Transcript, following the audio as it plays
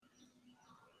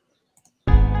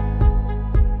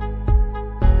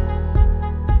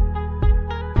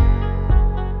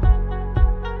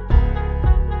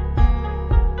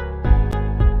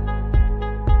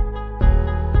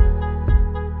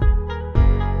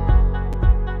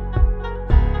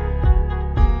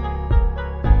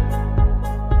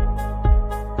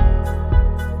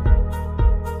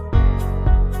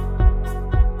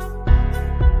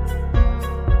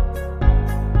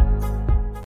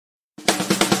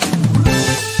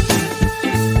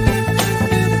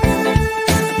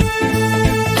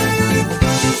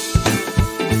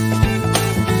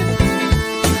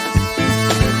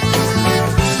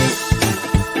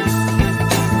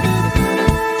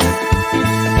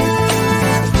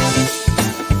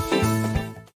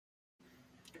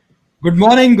Good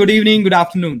morning, good evening, good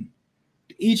afternoon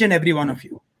to each and every one of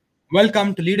you.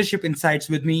 Welcome to Leadership Insights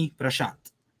with me,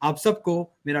 Prashant. आप सबको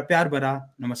मेरा प्यार भरा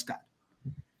नमस्कार.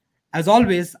 As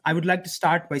always, I would like to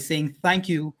start by saying thank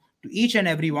you to each and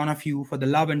every one of you for the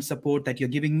love and support that you're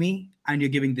giving me and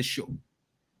you're giving this show.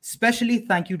 Especially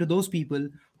thank you to those people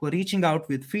who are reaching out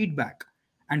with feedback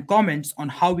and comments on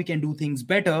how we can do things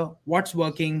better, what's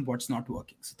working, what's not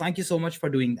working. So thank you so much for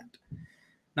doing that.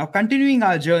 Now, continuing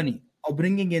our journey of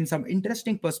bringing in some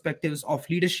interesting perspectives of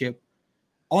leadership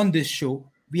on this show,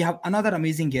 we have another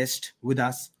amazing guest with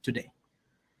us today.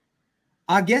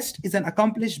 Our guest is an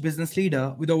accomplished business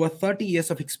leader with over 30 years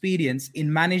of experience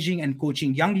in managing and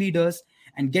coaching young leaders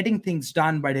and getting things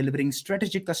done by delivering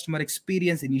strategic customer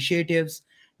experience initiatives,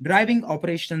 driving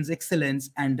operations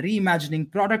excellence, and reimagining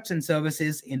products and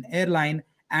services in airline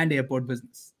and airport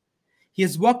business. He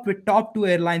has worked with top two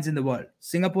airlines in the world,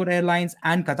 Singapore Airlines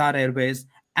and Qatar Airways,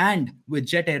 and with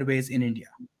Jet Airways in India.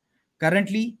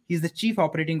 Currently, he is the Chief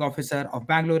Operating Officer of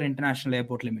Bangalore International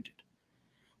Airport Limited.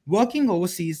 Working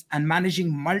overseas and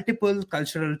managing multiple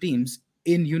cultural teams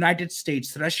in United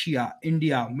States, Russia,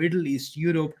 India, Middle East,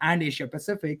 Europe, and Asia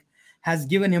Pacific has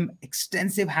given him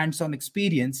extensive hands-on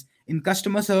experience in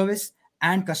customer service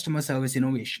and customer service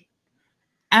innovation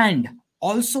and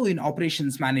also in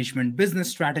operations management, business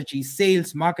strategy,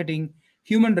 sales, marketing,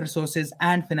 human resources,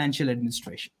 and financial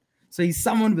administration. So he's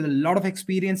someone with a lot of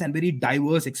experience and very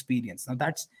diverse experience. Now,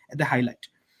 that's the highlight.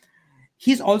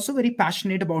 He's also very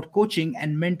passionate about coaching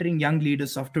and mentoring young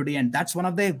leaders of today. And that's one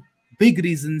of the big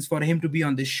reasons for him to be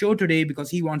on this show today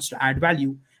because he wants to add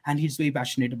value and he's very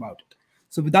passionate about it.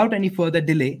 So, without any further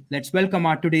delay, let's welcome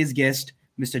our today's guest,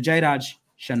 Mr. Jairaj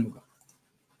Shanmuga.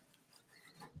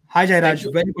 Hi, Thank Jairaj.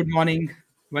 you. Very good morning.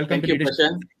 Welcome to Thank you, Leadership.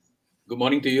 Prashant. Good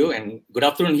morning to you and good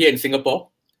afternoon here in Singapore.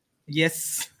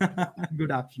 Yes.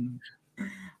 Good afternoon.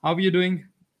 How are you doing?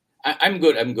 I'm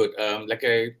good. I'm good. Like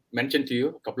I mentioned to you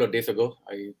a couple of days ago,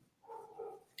 I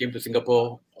came to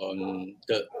Singapore on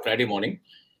the Friday morning.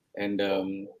 And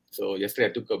so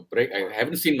yesterday I took a break. I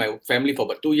haven't seen my family for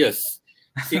about 2 years.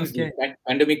 Since the Okay.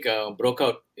 pandemic broke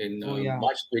out in Oh, yeah.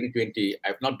 March 2020,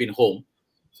 I've not been home.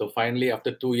 So finally,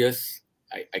 after 2 years,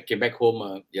 I came back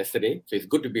home yesterday. So it's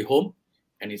good to be home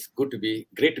and it's great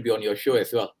to be on your show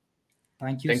as well.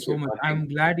 Thank you Thank so you much. for asking. I'm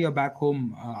glad you're back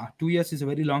home. 2 years is a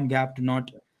very long gap to not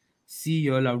see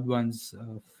your loved ones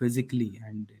physically.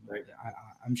 And Right.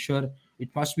 I'm sure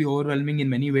it must be overwhelming in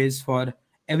many ways for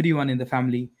everyone in the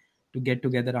family to get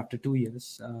together after 2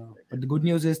 years. But the good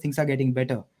news is things are getting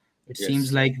better. It seems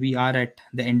Yes. like we are at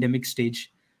the endemic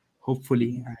stage,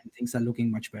 hopefully, and things are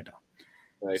looking much better.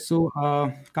 Right. So,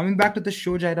 coming back to the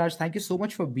show, Jairaj, thank you so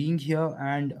much for being here.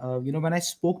 And when I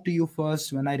spoke to you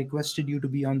first, when I requested you to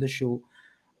be on the show,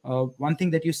 one thing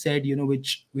that you said,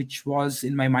 which was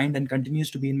in my mind and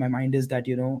continues to be in my mind, is that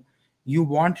you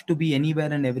want to be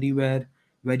anywhere and everywhere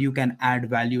where you can add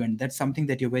value, and that's something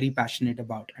that you're very passionate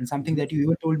about, and something Mhm. that you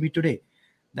even told me today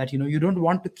that you don't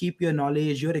want to keep your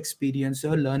knowledge, your experience,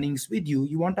 your learnings with you.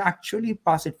 You want to actually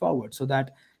pass it forward so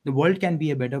that the world can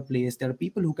be a better place. There are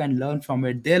people who can learn from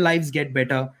it, their lives get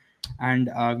better, and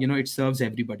it serves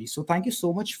everybody. So thank you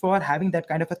so much for having that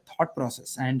kind of a thought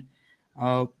process. And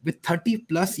with 30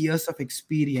 plus years of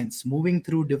experience moving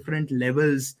through different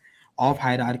levels of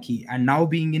hierarchy and now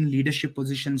being in leadership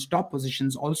positions, top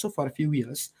positions also for a few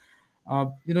years,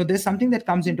 there's something that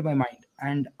comes into my mind.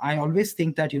 And I always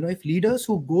think that if leaders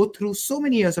who go through so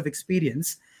many years of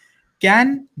experience,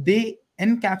 can they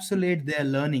encapsulate their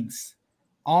learnings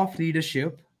of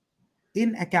leadership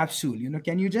in a capsule?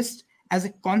 Can you just, as a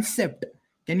concept,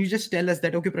 can you just tell us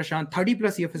that, okay, Prashant, 30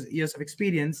 plus years of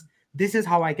experience, this is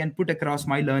how I can put across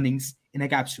my learnings in a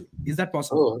capsule? Is that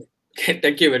possible? Oh,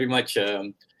 thank you very much,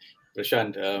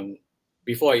 Prashant.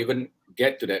 Before I even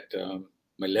get to that,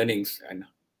 my learnings and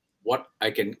what I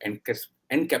can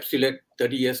encapsulate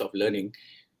 30 years of learning.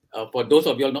 For those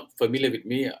of you all not familiar with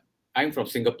me, I'm from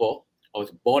Singapore. I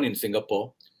was born in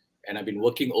Singapore, and I've been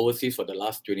working overseas for the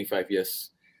last 25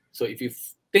 years. So if you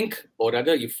think, or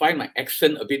rather, you find my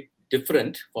accent a bit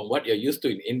different from what you're used to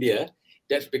in India,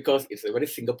 that's because it's a very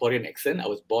Singaporean accent. I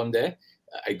was born there.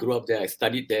 I grew up there. I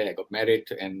studied there. I got married,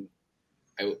 and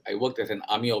I worked as an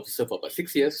army officer for about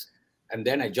 6 years. And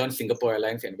then I joined Singapore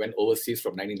Airlines and went overseas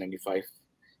from 1995.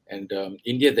 And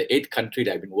India is the eighth country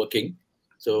that I've been working.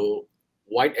 So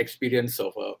wide experience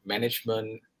of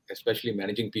management, especially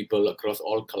managing people across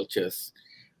all cultures.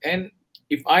 And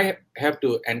if I have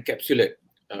to encapsulate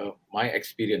my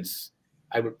experience,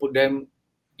 I would put them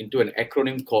into an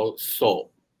acronym called SOAR.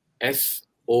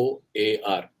 SOAR.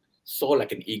 Soar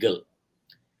like an eagle.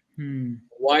 Hmm.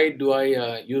 Why do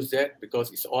I use that?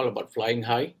 Because it's all about flying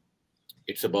high.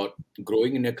 It's about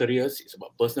growing in your careers. It's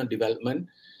about personal development.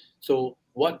 So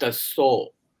what does SOAR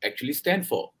actually stand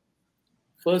for?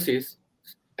 First is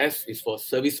S is for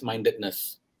service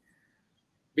mindedness.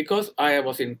 Because I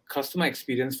was in customer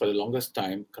experience for the longest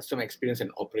time, customer experience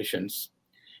and operations,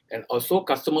 and also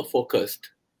customer focused,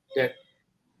 that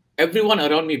everyone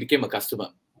around me became a customer.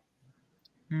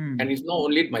 And it's not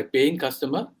only my paying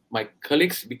customer, my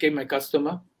colleagues became my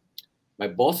customer, my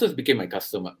bosses became my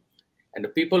customer, and the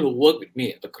people who work with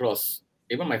me across,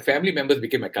 even my family members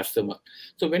became my customer.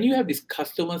 So when you have this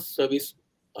customer service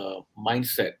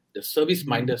mindset, the service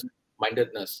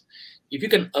mindedness, if you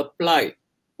can apply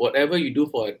whatever you do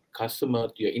for a customer,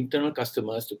 to your internal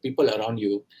customers, to people around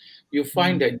you, you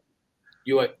find that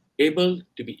you are able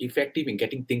to be effective in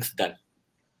getting things done.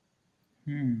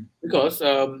 Because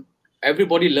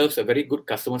everybody loves a very good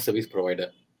customer service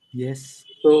provider. Yes.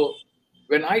 So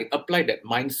when I apply that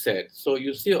mindset, so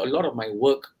you see a lot of my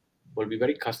work will be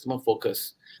very customer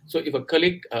focused. So if a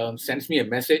colleague sends me a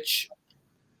message,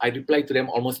 I reply to them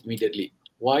almost immediately.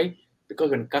 Why?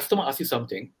 Because when customer asks you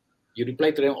something, you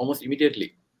reply to them almost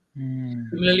immediately.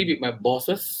 Similarly with my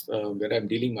bosses, when I'm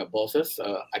dealing with my bosses,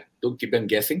 I don't keep them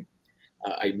guessing.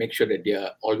 I make sure that they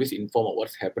are always informed of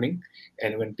what's happening.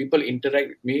 And when people interact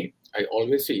with me, I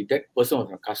always say, if that person was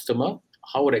a customer,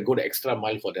 how would I go the extra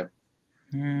mile for them?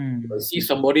 If I see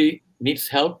somebody needs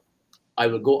help, I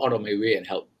will go out of my way and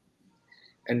help.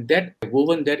 And that I've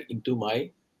woven that into my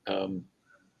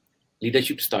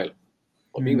leadership style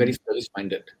of being very service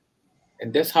minded.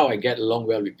 And that's how I get along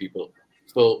well with people.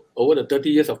 So over the 30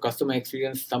 years of customer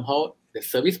experience, somehow the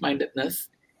service mindedness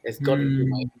has got into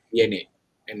my DNA.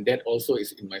 And that also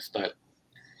is in my style.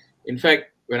 In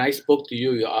fact, when I spoke to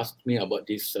you, you asked me about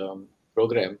this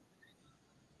program.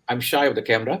 I'm shy of the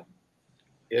camera.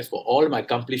 Yes, for all my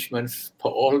accomplishments,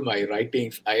 for all my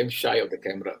writings, I am shy of the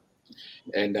camera.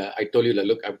 And I told you,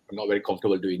 look, I'm not very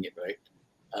comfortable doing it,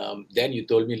 right? Then you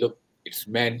told me, look, it's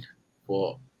meant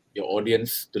for your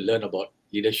audience to learn about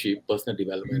leadership, personal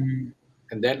development.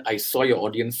 And then I saw your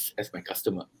audience as my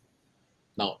customer.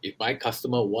 Now, if my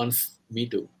customer wants me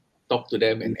to talk to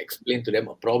them and explain to them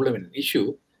a problem and an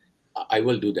issue, I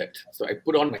will do that. So I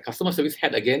put on my customer service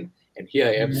hat again, and here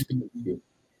I am speaking to you.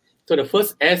 So the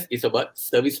first S is about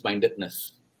service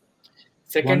mindedness.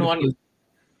 Second one is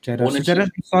Jairaj. So, ownership. Jairaj,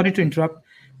 sorry to interrupt.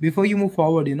 Before you move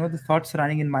forward, the thoughts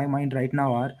running in my mind right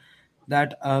now are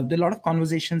that there are a lot of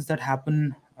conversations that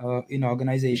happen in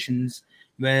organizations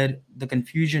where the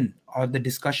confusion or the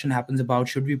discussion happens about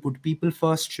should we put people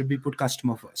first, should we put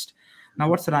customer first. Now,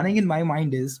 what's running in my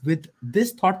mind is with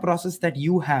this thought process that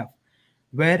you have,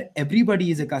 where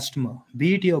everybody is a customer,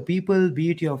 be it your people,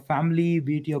 be it your family,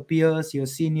 be it your peers, your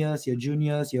seniors, your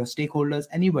juniors, your stakeholders,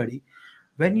 anybody.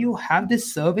 When you have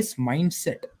this service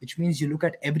mindset, which means you look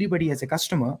at everybody as a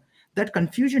customer, that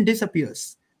confusion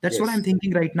disappears. That's what I'm Yes,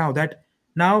 thinking right now. That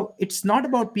now it's not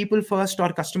about people first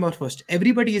or customer first.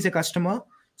 Everybody is a customer.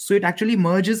 So it actually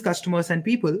merges customers and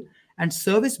people, and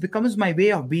service becomes my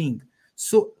way of being.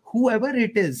 So whoever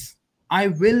it is, I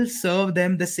will serve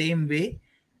them the same way.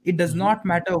 It does not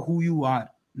matter who you are.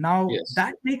 Now yes,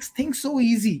 that makes things so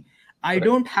easy. I correct.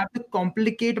 don't have to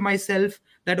complicate myself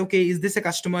that, okay, is this a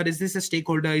customer? Is this a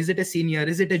stakeholder? Is it a senior?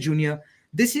 Is it a junior?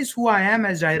 This is who I am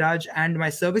as Jairaj, and my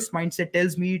service mindset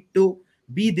tells me to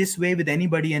be this way with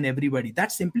anybody and everybody.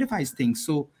 That simplifies things.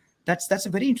 So that's a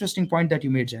very interesting point that you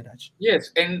made, Jairaj.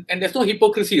 Yes, and there's no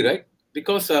hypocrisy, right?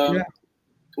 Because Yeah.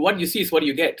 what you see is what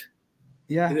you get.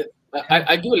 Yeah.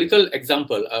 I give a little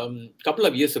example. A couple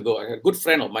of years ago, I had a good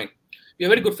friend of mine. We are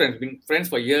very good friends, been friends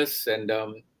for years, and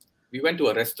we went to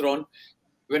a restaurant.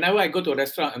 Whenever I go to a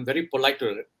restaurant, I'm very polite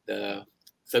to the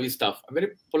service staff. I'm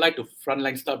very polite to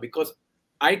frontline staff because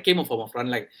I came from a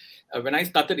frontline. When I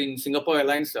started in Singapore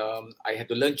Airlines, I had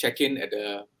to learn check-in at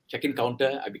the check-in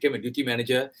counter. I became a duty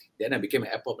manager. Then I became an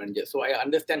airport manager. So I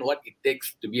understand what it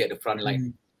takes to be at the front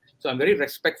line. So I'm very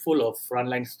respectful of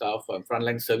frontline staff,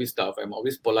 frontline service staff. I'm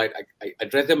always polite. I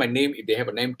address them by name if they have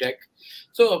a name tag.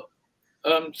 So,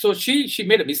 so she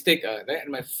made a mistake, right?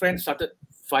 And my friend started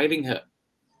firing her.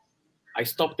 I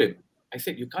stopped him. I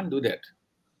said, "You can't do that."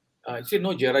 He said, "No,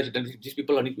 Jairaj, these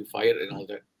people are need to be fired and all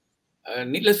that."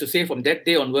 Needless to say, from that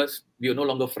day onwards, we are no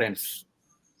longer friends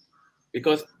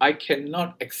because I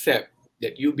cannot accept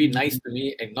that you be nice to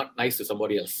me and not nice to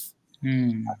somebody else.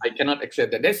 I cannot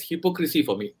accept that. That's hypocrisy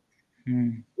for me.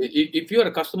 If you're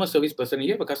a customer service person,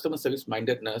 you have a customer service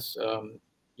mindedness,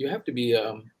 you have to be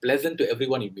pleasant to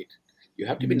everyone you meet. You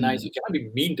have to be nice. You cannot be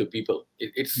mean to people.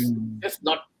 It's just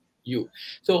not you.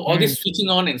 So all this switching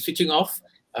on and switching off,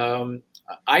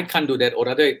 I can't do that. Or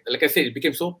rather, like I said, it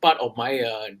became so part of my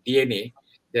DNA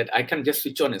that I can't just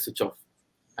switch on and switch off.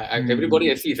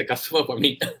 Everybody I see is a customer for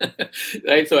me,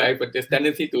 right? So I have this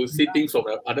tendency to see things from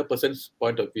another person's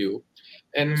point of view.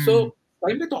 And so,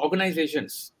 going back to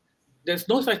organizations, there's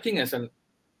no such thing as an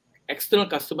external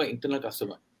customer, internal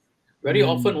customer. Very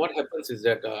often, what happens is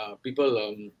that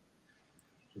people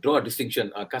draw a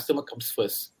distinction. Customer comes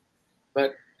first.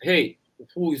 But hey,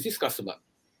 who is this customer?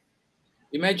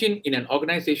 Imagine in an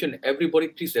organization, everybody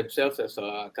treats themselves as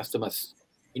customers,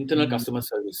 internal customer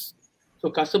service. So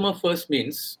customer first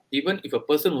means even if a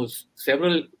person who's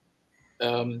several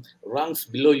rungs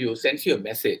below you sends you a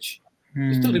message,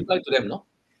 you still reply to them, no?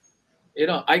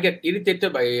 I get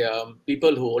irritated by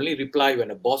people who only reply when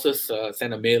the bosses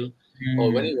send a mail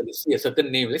or when you see a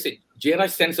certain name. Let's say Jairaj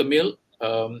sends a mail,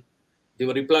 they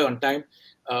will reply on time.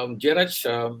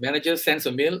 Jairaj manager sends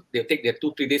a mail, they'll take their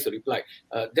 2-3 days to reply.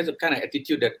 That's the kind of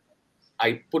attitude that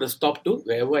I put a stop to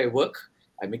wherever I work.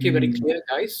 I make it very clear,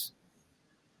 guys.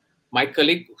 My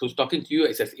colleague who's talking to you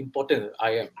is as important as I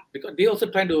am because they're also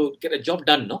trying to get a job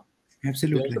done, no?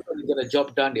 Absolutely. They're also trying to get a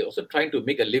job done. They're also trying to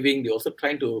make a living. They're also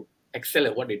trying to excel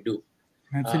at what they do.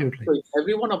 Absolutely. So if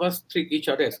every one of us treat each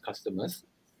other as customers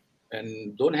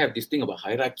and don't have this thing about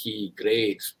hierarchy,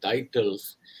 grades,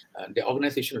 titles, the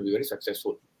organization will be very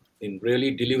successful in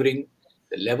really delivering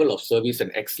the level of service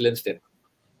and excellence that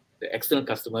the external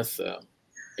customers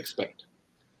expect.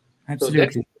 Absolutely.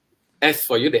 So that's S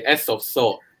for you, the S of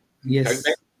SAW. Yes.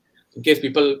 In case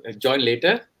people join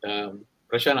later,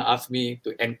 Prashant asked me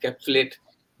to encapsulate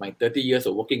my 30 years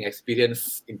of working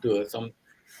experience into some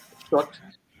short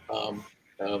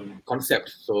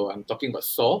concept. So I'm talking about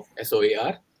SAW,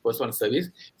 SOAR, first one service.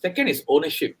 Second is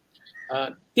ownership.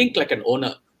 Think like an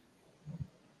owner.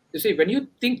 You see, when you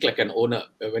think like an owner,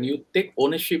 when you take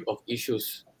ownership of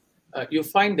issues, you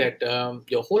find that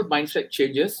your whole mindset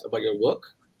changes about your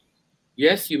work.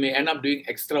 Yes, you may end up doing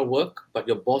extra work, but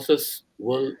your bosses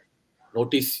will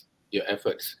notice your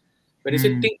efforts. When you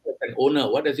say think like an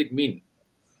owner, what does it mean?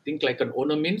 Think like an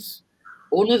owner means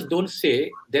owners don't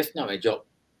say, that's not my job.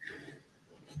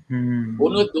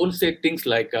 Owners don't say things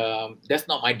like, that's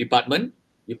not my department.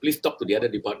 You please talk to the other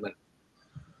department.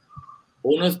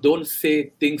 Owners don't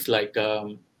say things like,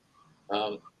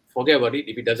 forget about it.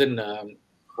 If it doesn't,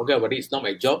 forget about it. It's not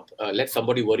my job. Let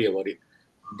somebody worry about it.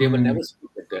 They will never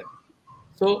speak like that.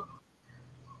 So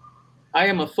I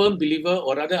am a firm believer,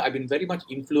 or rather, I've been very much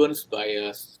influenced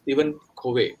by Stephen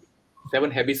Covey, Seven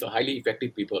Habits of Highly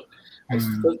Effective People. I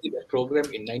first did that program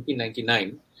in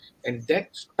 1999, and that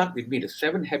stuck with me. The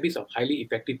 7 Habits of Highly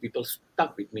Effective People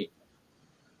stuck with me.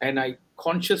 And I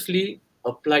consciously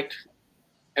applied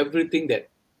everything that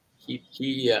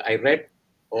I read,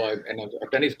 and I've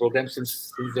done his program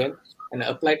since then, and I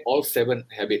applied all 7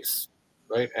 habits,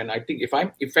 right? And I think if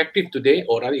I'm effective today,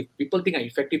 or rather, if people think I'm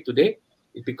effective today,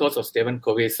 it's because of Stephen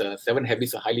Covey's 7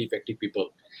 habits of highly effective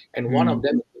people, and one of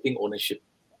them is taking ownership.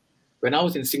 When I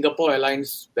was in Singapore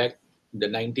Airlines back in the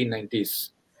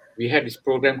 1990s, we had this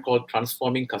program called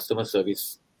Transforming Customer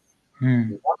Service.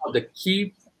 One of the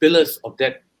key pillars of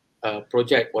that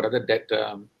project, or rather that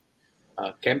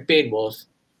campaign, was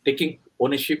taking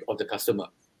ownership of the customer.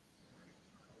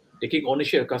 Taking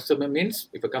ownership of the customer means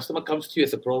if a customer comes to you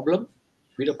as a problem,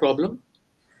 with a problem,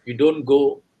 you don't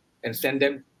go and send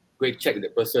them, go check the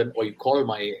person, or you call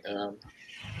my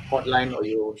hotline, or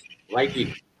you write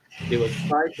in. They will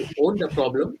try to own the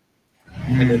problem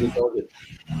and they resolve it.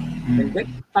 And that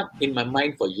stuck in my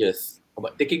mind for years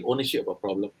about taking ownership of a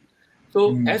problem.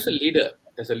 So as a leader,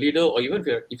 or even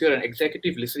if you're an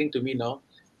executive listening to me now,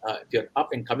 if you're an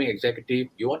up and coming executive,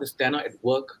 you want to stand out at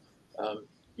work,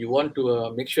 you want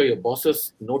to make sure your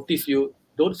bosses notice you.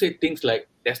 Don't say things like,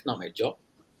 that's not my job,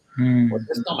 or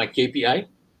that's not my KPI,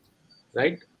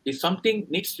 right? If something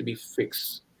needs to be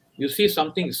fixed, you see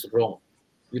something is wrong,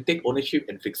 you take ownership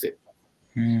and fix it.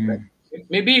 Right?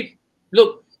 Maybe,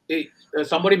 look,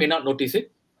 somebody may not notice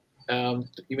it.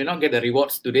 You may not get the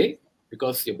rewards today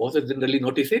because your bosses didn't really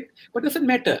notice it, but it doesn't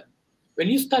matter. When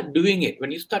you start doing it,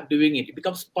 it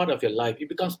becomes part of your life. It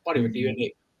becomes part of your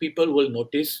DNA. People will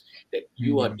notice that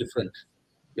you are different.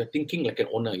 You're thinking like an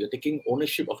owner. You're taking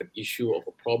ownership of an issue, of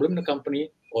a problem in the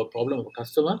company, or a problem of a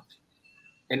customer.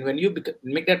 And when you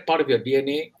make that part of your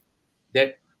DNA,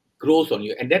 that grows on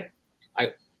you. And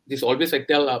this always I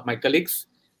tell my colleagues,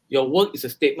 your work is a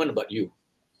statement about you.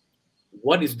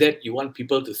 What is that you want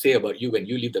people to say about you when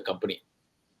you leave the company?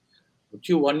 Would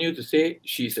you want you to say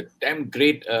she's a damn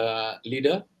great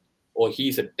leader, or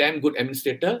he's a damn good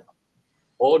administrator,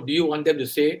 or do you want them to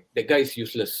say the guy is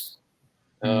useless?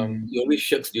 He always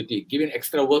shirks duty. Giving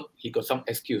extra work, he got some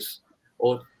excuse,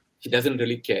 or he doesn't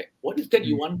really care. What is that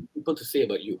you want people to say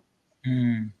about you?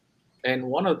 And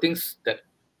one of the things that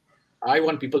I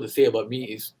want people to say about me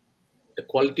is the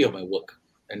quality of my work.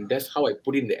 And that's how I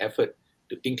put in the effort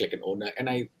to think like an owner. And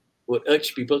I would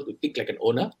urge people to think like an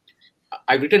owner.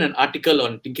 I've written an article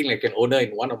on thinking like an owner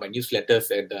in one of my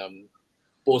newsletters and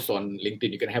post on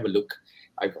LinkedIn. You can have a look.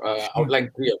 I've Sure.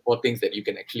 outlined 3 or 4 things that you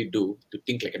can actually do to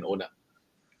think like an owner.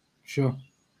 Sure.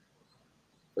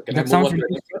 So can I That move sounds on to the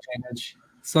next interesting, one? Shainaj.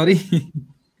 Sorry.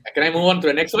 Can I move on to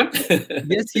the next one?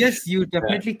 Yes, you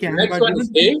definitely The can. next But one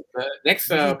is A. Next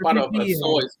this is part of definitely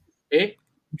SO is A.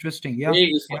 interesting. A Yeah.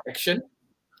 is Yeah. for action.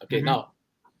 Okay, Mhm. now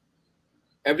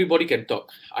everybody can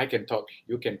talk. I can talk.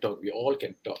 You can talk. We all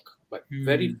can talk. But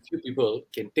very few people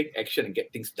can take action and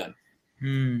get things done.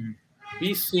 Hmm.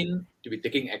 Be seen to be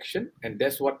taking action, and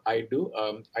that's what I do.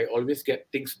 I always get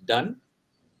things done.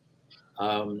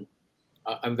 Um,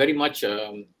 I'm very much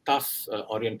task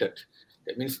oriented.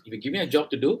 That means if you give me a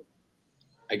job to do,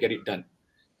 I get it done.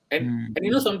 And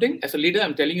you know something, as a leader,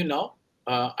 I'm telling you now,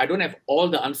 I don't have all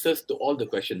the answers to all the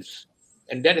questions,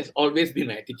 and that has always been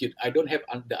my attitude. I don't have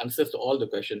the answers to all the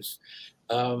questions.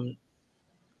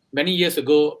 Many years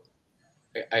ago,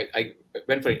 I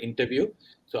went for an interview.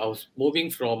 So I was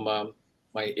moving from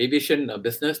my aviation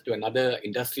business to another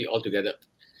industry altogether.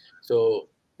 So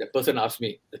the person asked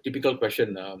me the typical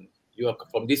question: "You are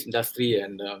from this industry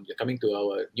and you're coming to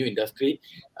our new industry.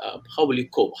 How will you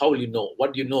cope? How will you know?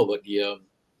 What do you know about the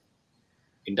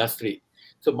industry?"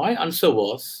 So my answer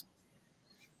was,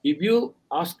 if you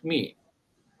ask me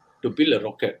to build a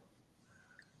rocket,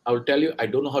 I will tell you I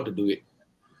don't know how to do it.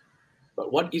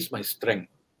 But what is my strength?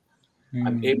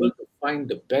 I'm able to find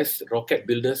the best rocket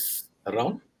builders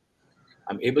around.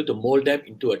 I'm able to mold them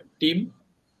into a team,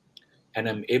 and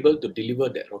I'm able to deliver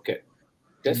that rocket.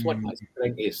 That's what my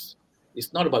strength is.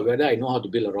 It's not about whether I know how to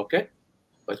build a rocket,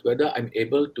 but whether I'm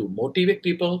able to motivate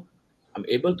people, I'm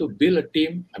able to build a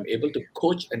team, I'm able to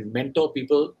coach and mentor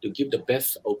people to give the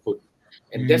best output.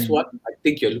 And that's what I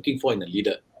think you're looking for in a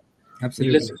leader. Needless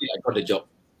Absolutely. to say, I got the job.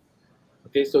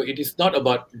 Okay, so it is not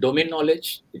about domain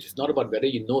knowledge. It is not about whether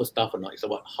you know stuff or not. It's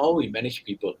about how we manage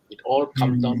people. It all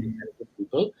comes down to managing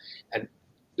people and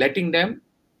letting them,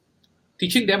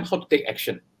 teaching them how to take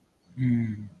action.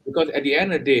 Because at the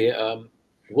end of the day,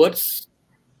 words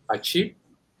are cheap,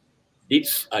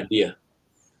 deeds are dear.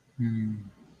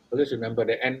 Always remember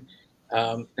that. And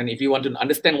if you want to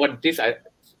understand what it is,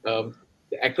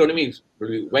 the acronym is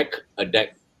WAC a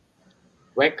DAD.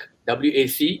 WAC,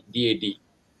 WACDAD.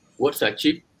 Words are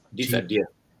cheap, deeds are Cheap. dear.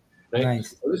 Right?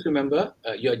 Nice. Always remember,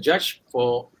 you're judged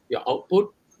for your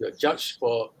output, you're judged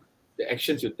for the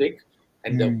actions you take,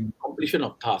 and the completion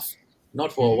of tasks,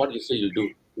 not for what you say you'll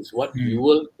do. It's what you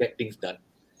will get things done.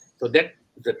 So that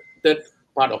is the third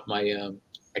part of my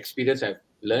experience I've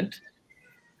learned.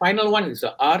 Final one is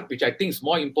the R, which I think is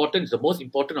more important. It's the most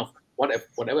important of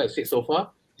whatever I've said so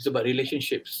far. It's about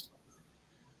relationships.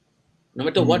 No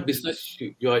matter what business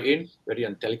you are in, whether you're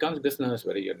in telecoms business,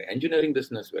 whether you're in the engineering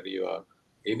business, whether you are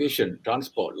aviation,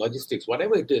 transport, logistics,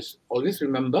 whatever it is, always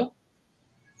remember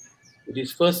it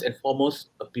is first and foremost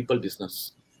a people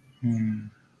business.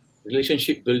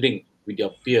 Relationship building with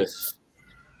your peers,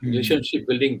 relationship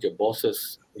building with your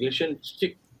bosses,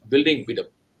 relationship building with the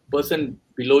person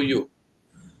below you.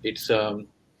 It's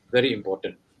very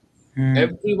important.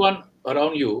 Everyone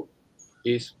around you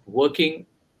is working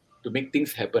to make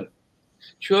things happen.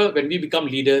 Sure, when we become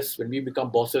leaders, when we become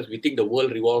bosses, we think the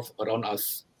world revolves around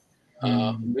us.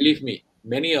 Believe me,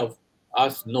 many of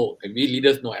us know, and we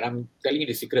leaders know, and I'm telling you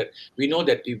the secret. We know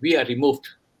that if we are removed,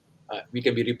 we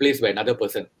can be replaced by another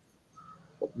person.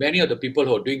 But many of the people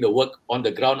who are doing the work on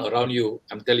the ground around you,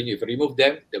 I'm telling you, if you remove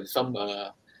them, there's some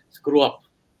screw up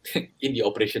in the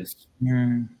operations.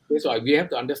 Okay, so we have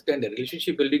to understand that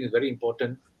relationship building is very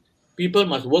important. People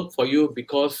must work for you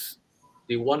because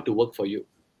they want to work for you,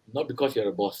 not because you're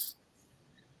a boss.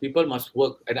 People must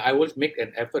work, and I will make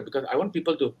an effort because I want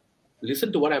people to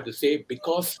listen to what I have to say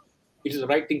because it is the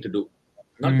right thing to do,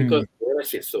 not because Jira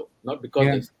said so, not because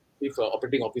Yeah. the chief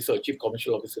operating officer or chief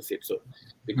commercial officer said so,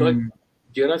 because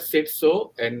Jira said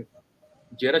so, and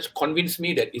Jira convinced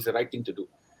me that it's the right thing to do.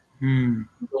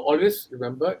 So always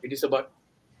remember, it is about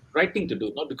right thing to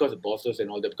do, not because of bosses and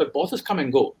all that. Because bosses come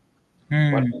and go,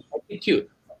 but the attitude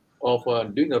of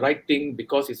doing the right thing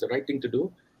because it's the right thing to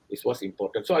do is what's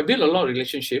important. So I build a lot of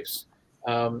relationships,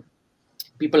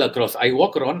 people across. I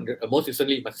walk around. Most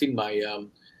recently, you must seen my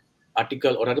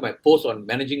article or rather my post on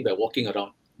managing by walking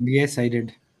around. Yes, I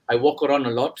did. I walk around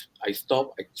a lot. I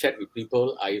stop. I chat with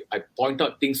people. I point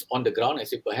out things on the ground. I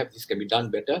say perhaps this can be done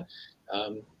better.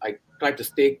 I try to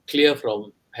stay clear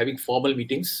from having formal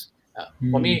meetings.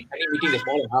 For me, any meeting that's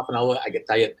more than half an hour, I get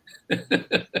tired,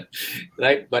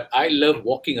 right? But I love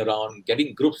walking around,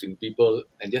 getting groups in people,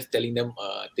 and just telling them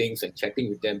things and chatting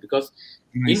with them because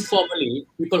Nice. informally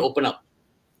people open up.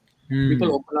 People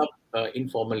Hmm. open up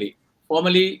informally.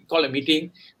 Formally, call a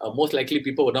meeting. Most likely,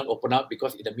 people will not open up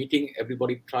because in a meeting,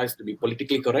 everybody tries to be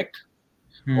politically correct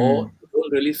or Hmm.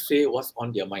 don't really say what's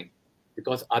on their mind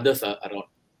because others are around.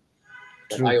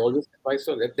 But I True. always advise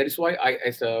so that is why I,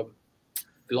 as a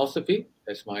philosophy,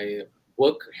 as my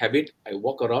work habit, I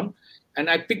walk around, and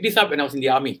I picked this up when I was in the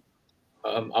army.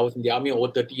 I was in the army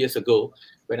over 30 years ago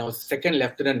when I was second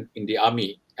lieutenant in the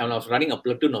army, and I was running a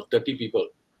platoon of 30 people.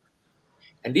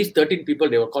 And these 13 people,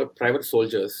 they were called private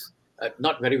soldiers,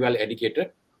 not very well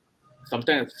educated.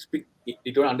 Sometimes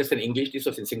they don't understand English. This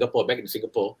was in Singapore, back in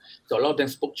Singapore. So a lot of them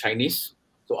spoke Chinese.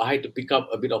 So I had to pick up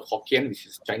a bit of Hokkien, which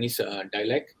is Chinese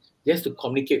dialect, just to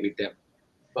communicate with them.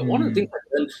 But one of the Hmm. things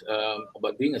I learned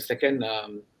about being a second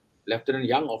lieutenant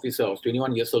young officer, I was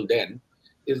 21 years old then,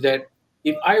 is that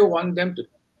if I want them to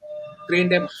train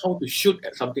them how to shoot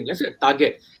at something, let's say a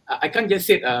target, I can't just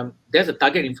say, there's a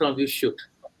target in front of you, shoot.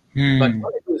 But Hmm.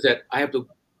 what I do is that I have to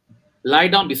lie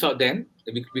down beside them.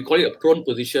 We call it a prone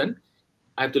position.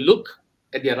 I have to look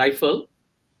at their rifle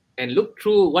and look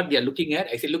through what they are looking at.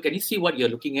 I say, look, can you see what you're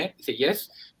looking at? He said, yes.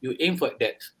 You aim for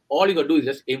that. All you got to do is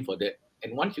just aim for that.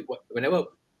 And once you, whenever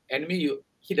enemy you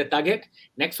hit a target,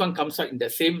 next one comes out in the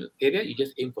same area, you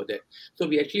just aim for that. So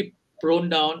we actually prone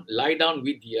down, lie down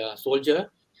with the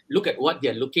soldier, look at what they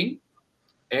are looking,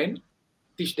 and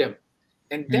teach them.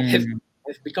 And that Hmm.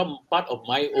 has become part of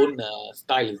my own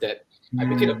style. Is that I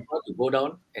make it a Hmm. point to go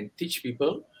down and teach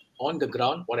people on the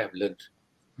ground what I've learned.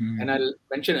 And I Hmm.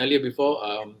 mentioned earlier before,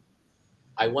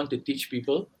 I want to teach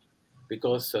people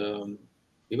because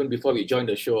even before we joined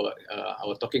the show, I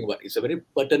was talking about it's a very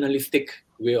paternalistic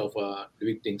way of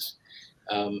doing things.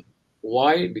 Um,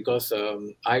 why? Because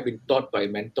I've been taught by a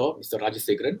mentor, Mr.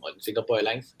 Rajasekharan on Singapore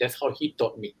Airlines. That's how he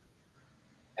taught me.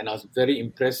 And I was very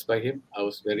impressed by him. I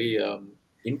was very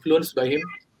influenced by him.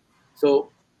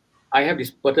 So I have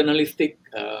this paternalistic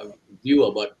view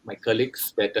about my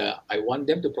colleagues that I want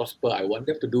them to prosper. I want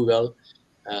them to do well.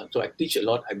 So I teach a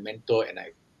lot. I mentor and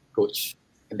I coach,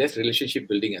 and that's relationship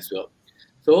building as well.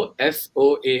 So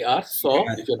SOAR, Got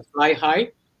if it. you want to fly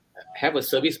high, have a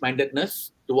service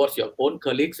mindedness towards your own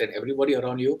colleagues and everybody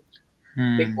around you.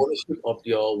 Take Hmm. ownership of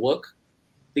your work.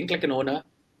 Think like an owner.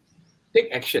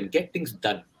 Take action. Get things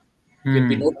done. You'll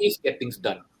be Hmm. noticed. Get things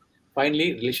done.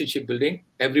 Finally, relationship building.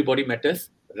 Everybody matters.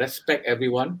 Respect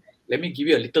everyone. Let me give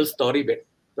you a little story that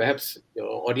perhaps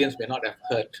your audience may not have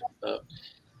heard.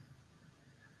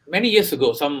 Many years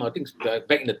ago, I think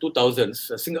back in the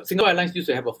 2000s, Singapore Airlines used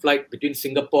to have a flight between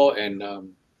Singapore and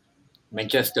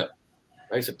Manchester.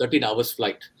 Right, it's a 13 hours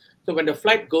flight. So when the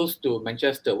flight goes to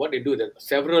Manchester, what they do is that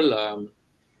several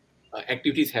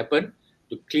activities happen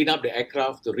to clean up the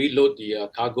aircraft, to reload the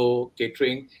cargo,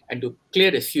 catering, and to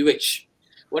clear the sewage.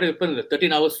 What happens in the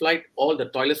 13 hours flight? All the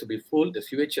toilets will be full, the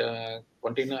sewage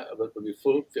container will be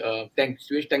full,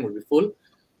 sewage tank will be full.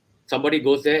 Somebody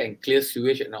goes there and clears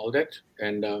sewage and all that,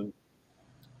 and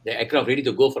the aircraft ready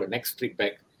to go for the next trip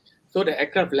back. So the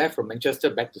aircraft left from Manchester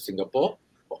back to Singapore.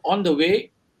 On the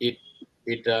way, it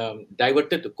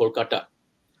diverted to Kolkata.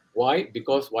 Why?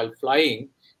 Because while flying,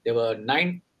 there were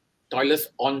 9 toilets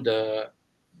on the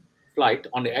flight,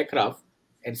 on the aircraft,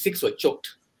 and 6 were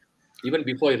choked even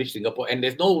before it reached Singapore. And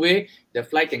there's no way the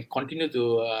flight can continue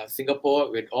to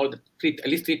Singapore with all the at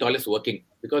least 3 toilets working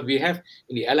because we have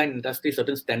in the airline industry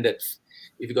certain standards.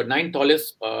 If you got 9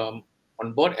 toilets on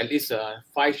board, at least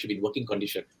 5 should be in working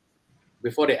condition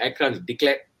before the aircraft is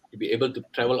declared to be able to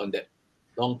travel on that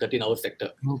long 13-hour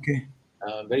sector. Okay.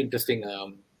 Very interesting,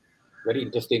 very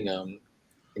interesting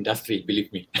industry,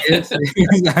 believe me. Yes,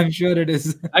 I'm sure it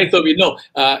is. Right, so we know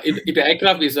if the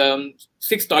aircraft is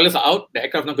 6 toilets are out, the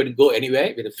aircraft not going to go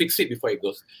anywhere. We have to fix it before it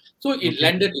goes. So it Okay.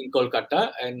 landed in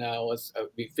Kolkata, and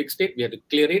we fixed it. We had to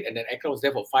clear it, and then aircraft was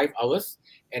there for 5 hours,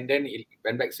 and then it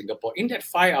went back to Singapore. In that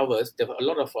 5 hours, there were a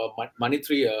lot of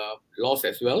monetary loss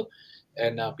as well,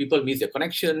 and people miss their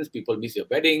connections, people miss their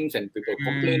weddings, and people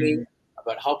complaining Hmm.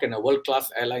 about how can a world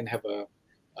class airline have a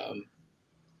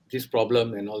this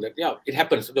problem and all that. Yeah, it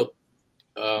happens. Look,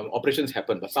 operations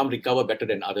happen, but some recover better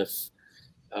than others.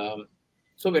 Um,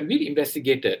 so when we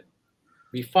investigated,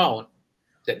 we found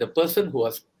that the person who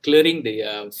was clearing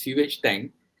the sewage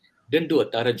tank didn't do a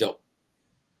thorough job.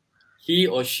 He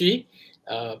or she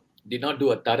did not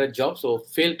do a thorough job, so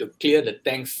failed to clear the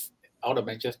tanks out of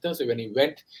Manchester. So when he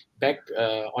went back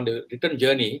on the return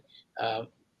journey, uh,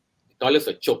 toilets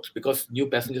were choked because new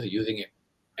passengers are using it,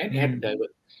 and it had to Hmm. divert.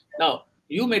 Now,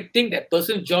 you may think that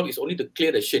person's job is only to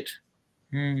clear the shit,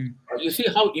 Hmm. You see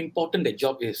how important the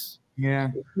job is.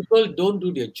 Yeah. If people don't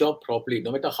do their job properly,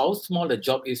 no matter how small the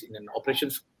job is in an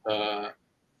operations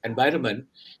environment,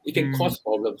 it can Hmm. cause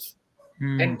problems.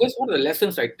 Hmm. And that's one of the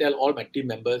lessons I tell all my team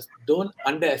members: don't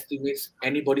underestimate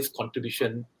anybody's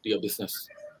contribution to your business.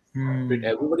 Treat Hmm.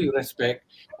 everybody with respect,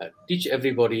 teach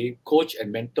everybody, coach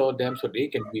and mentor them so they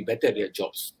can be better at their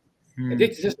jobs. And Hmm.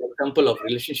 this is just an example of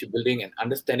relationship building and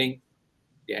understanding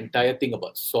the entire thing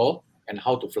about SOAR and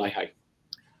how to fly high.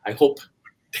 I hope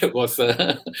that was I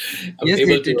was Yes,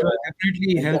 able to it was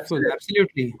definitely helpful. encapsulate.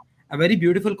 Absolutely. A very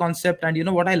beautiful concept.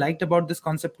 And what I liked about this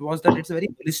concept was that it's very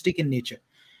holistic in nature.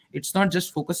 It's not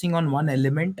just focusing on one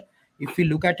element. If we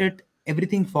look at it,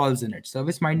 everything falls in it.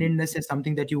 Service mindedness is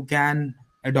something that you can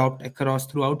adopt across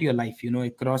throughout your life,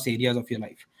 across areas of your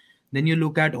life. Then you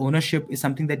look at ownership is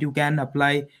something that you can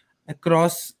apply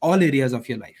across all areas of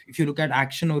your life. If you look at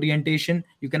action orientation,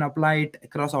 you can apply it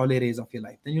across all areas of your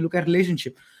life. Then you look at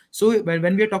relationship. So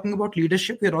when we are talking about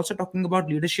leadership, we are also talking about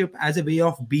leadership as a way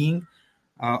of being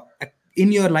uh,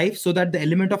 in your life, so that the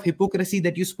element of hypocrisy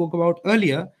that you spoke about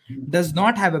earlier does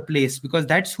not have a place, because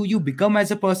that's who you become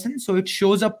as a person. So it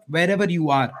shows up wherever you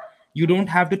are. You don't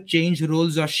have to change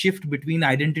roles or shift between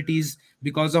identities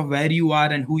because of where you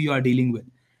are and who you are dealing with,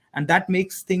 and that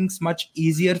makes things much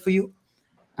easier for you.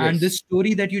 And Yes. this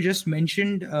story that you just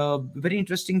mentioned, very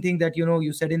interesting thing that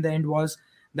you said in the end was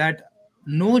that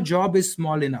no job is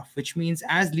small enough, which means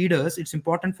as leaders it's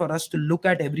important for us to look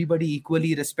at everybody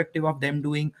equally, irrespective of them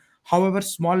doing however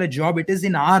small a job it is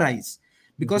in our eyes,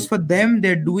 because Mhm. for them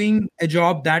they're doing a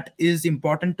job that is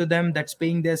important to them, that's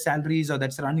paying their salaries or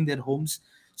that's running their homes.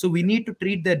 So we need to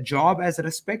treat their job as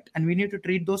respect, and we need to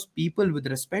treat those people with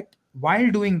respect. While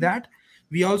doing that,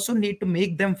 we also need to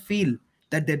make them feel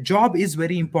that their job is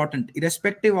very important,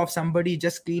 irrespective of somebody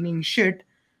just cleaning shit.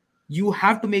 You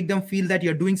have to make them feel that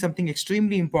you're doing something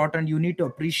extremely important. You need to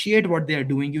appreciate what they're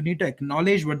doing, you need to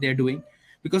acknowledge what they're doing,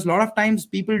 because a lot of times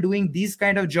people doing these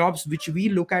kind of jobs which we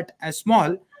look at as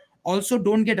small also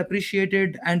don't get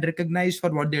appreciated and recognized for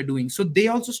what they're doing. So they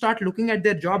also start looking at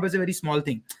their job as a very small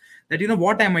thing, that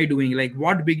what am I doing, like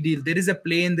what big deal, there is a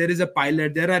plane, there is a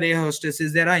pilot, there are air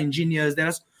hostesses, there are engineers, there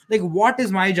are, like, what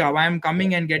is my job, I am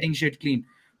coming and getting shit clean.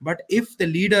 But if the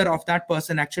leader of that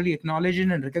person actually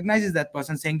acknowledges and recognizes that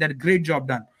person, saying that great job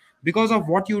done, because of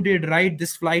what you did right,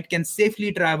 this flight can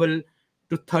safely travel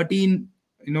to 13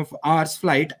 hours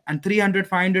flight, and 300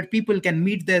 500 people can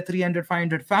meet their 300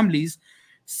 500 families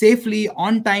safely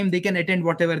on time, they can attend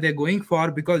whatever they're going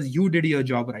for because you did your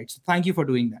job right. So thank you for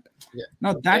doing that. Yeah.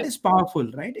 Now that And is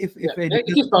powerful, right? yeah, If a that leader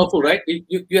is sees powerful, that. right?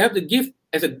 You have to give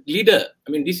as a leader.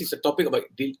 I mean, this is a topic about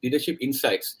leadership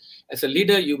insights. As a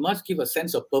leader, you must give a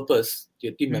sense of purpose to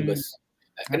your team Hmm, members.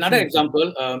 Another absolutely.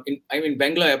 example, I'm in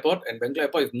Bangalore Airport, and Bangalore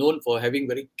Airport is known for having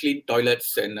very clean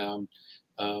toilets and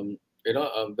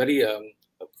very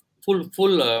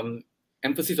full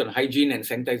emphasis on hygiene and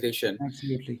sanitization.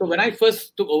 Absolutely. So when I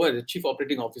first took over as the chief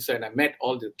operating officer and I met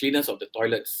all the cleaners of the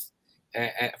toilets,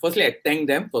 firstly I thank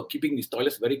them for keeping these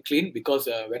toilets very clean, because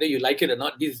whether you like it or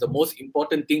not, this is the most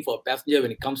important thing for a passenger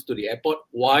when it comes to the airport.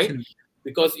 Why? Absolutely.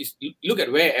 Because look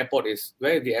at where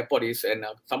the airport is, and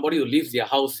somebody who leaves their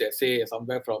house, say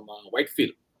somewhere from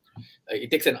Whitefield, it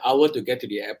takes an hour to get to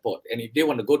the airport. And if they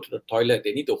want to go to the toilet,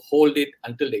 they need to hold it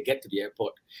until they get to the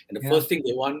airport. And the Yeah. first thing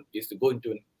they want is to go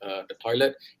into the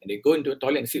toilet, and they go into a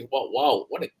toilet and see, wow, wow,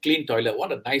 what a clean toilet,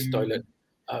 what a nice Hmm, toilet.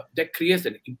 That creates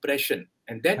an impression.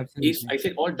 And that is, absolutely. I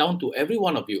said, all down to every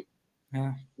one of you.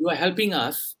 Yeah. You are helping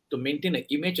us to maintain an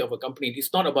image of a company.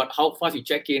 It's not about how fast you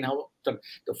check in, how the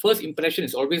first impression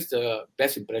is always the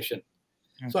best impression.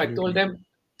 So I told Absolutely. them,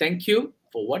 thank you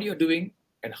for what you're doing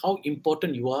and how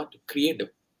important you are to create the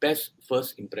best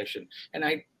first impression. And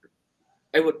I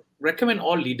would recommend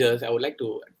all leaders, I would like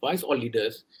to advise all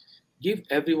leaders, give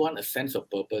everyone a sense of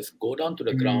purpose, go down to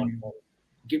the ground, Hmm,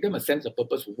 give them a sense of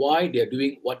purpose, why they're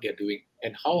doing what they're doing,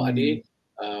 and how are hmm, they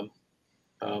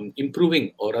um,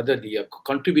 improving, or rather, they are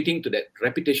contributing to that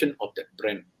reputation of that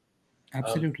brand.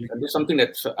 absolutely. And this is something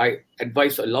that I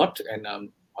advise a lot, and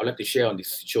I'd like to share on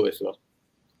this show as well.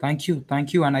 Thank you.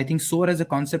 Thank you. And I think SOAR as a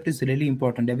concept is really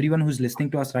important. Everyone who's listening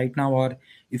to us right now, or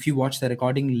if you watch the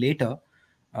recording later,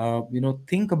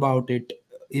 think about it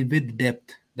with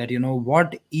depth, that,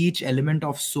 what each element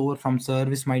of SOAR, from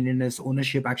service mindedness,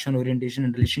 ownership, action orientation,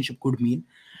 and relationship, could mean.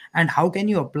 And how can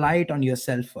you apply it on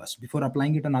yourself first before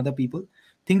applying it on other people?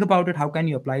 Think about it. How can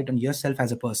you apply it on yourself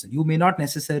as a person? You may not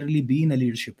necessarily be in a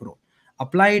leadership role.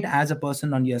 Apply it as a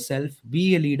person on yourself,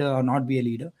 be a leader or not be a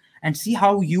leader, and see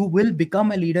how you will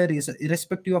become a leader,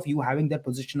 irrespective of you having that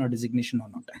position or designation or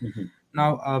not. Mhm.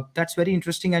 Now, that's very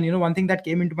interesting. And one thing that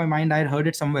came into my mind, I heard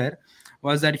it somewhere.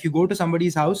 was that if you go to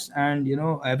somebody's house and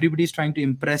everybody's trying to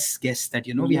impress guests that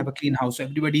we Mhm. have a clean house, so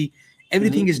Mhm.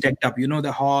 everything is decked up,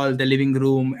 the hall, the living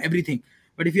room, everything.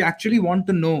 But if you actually want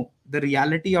to know the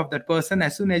reality of that person,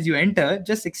 as soon as you enter,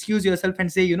 just excuse yourself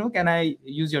and say, can I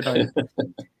use your toilet?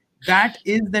 That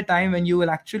is the time when you will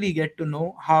actually get to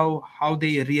know how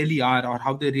they really are, or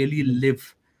how they really Mhm.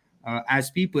 live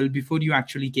as people before you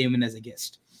actually came in as a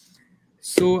guest.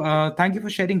 So thank you for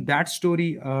sharing that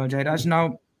story, Jairaj.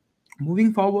 Now,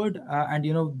 moving forward, and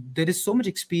there is so much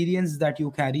experience that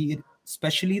you carry,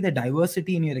 especially the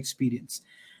diversity in your experience,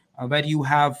 where you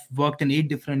have worked in 8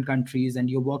 different countries and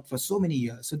you worked for so many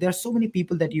years. So there are so many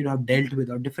people that you have dealt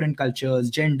with, or different cultures,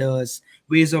 genders,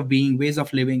 ways of being, ways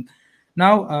of living.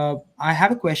 Now, I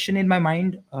have a question in my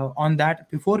mind on that.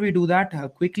 Before we do that,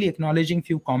 quickly acknowledging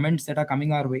few comments that are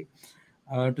coming our way,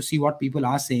 to see what people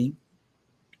are saying.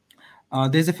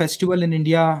 There's a festival in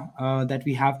India that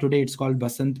we have today. It's called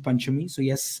Basant Panchami. So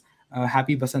yes,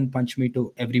 happy Basant Panchami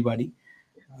to everybody.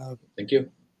 Uh, Thank you.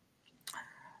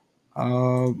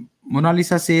 uh, Mona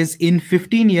Lisa says, in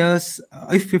 15 years,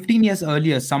 if 15 years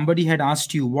earlier somebody had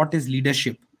asked you what is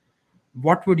leadership,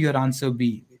 what would your answer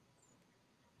be?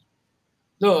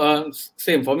 No,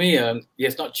 same for me. It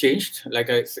has not changed. Like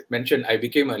I mentioned, I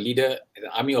became a leader, an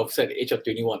army officer at the age of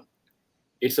 21.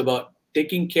 It's about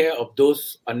taking care of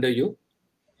those under you,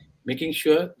 making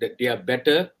sure that they are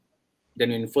better than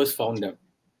when you first found them.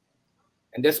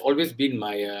 And that's always been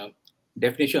my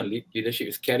definition of leadership,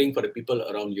 is caring for the people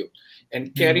around you. And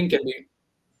Hmm. caring can be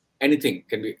anything,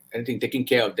 taking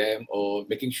care of them or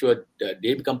making sure that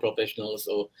they become professionals.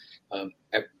 Or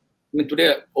I mean,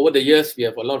 today, over the years, we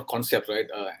have a lot of concepts, right?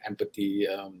 Empathy,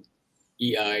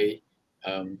 EI,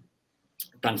 um,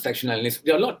 transactionalness.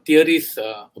 There are a lot of theories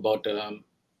about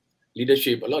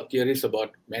leadership, a lot of theories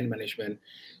about man management.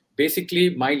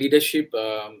 Basically, my leadership,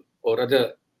 or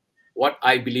rather, what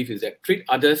I believe is that treat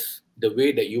others the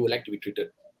way that you would like to be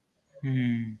treated.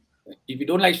 Hmm. If you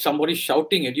don't like somebody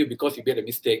shouting at you because you made a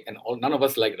mistake, and all, none of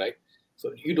us like, right?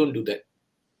 So you don't do that.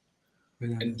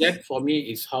 With And others. that for me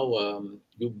is how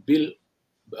you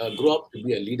grow up to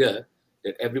be a leader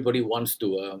that everybody wants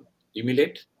to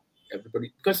emulate.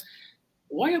 Everybody, because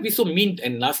why are we so mean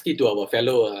and nasty to our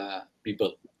fellow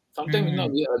people? Sometimes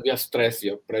Hmm. we are stressed, we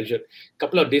are pressured. A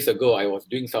couple of days ago, I was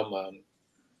doing some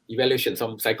evaluation,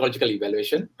 some psychological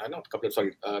evaluation. Not a couple of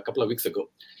sorry, a couple of weeks ago.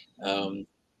 Um,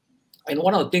 and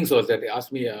one of the things was that they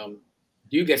asked me, do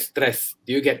you get stressed?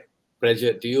 Do you get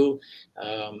pressure? Do you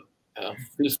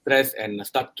feel stressed and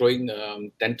start throwing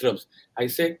tantrums? I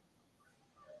said,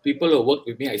 people who work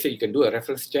with me, I said, you can do a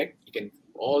reference check. You can,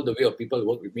 all the way of people who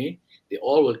work with me, they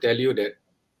all will tell you that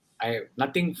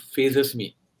nothing phases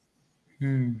me.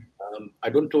 Hmm. I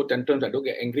don't throw tantrums. I don't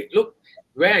get angry. Look,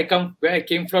 where I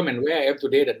came from, and where I am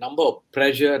today. The number of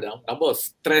pressure, the number of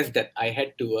stress that I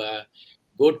had to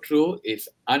go through is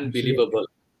Absolutely. unbelievable.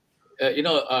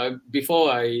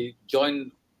 Before I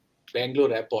joined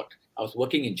Bangalore Airport, I was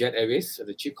working in Jet Airways as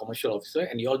the chief commercial officer,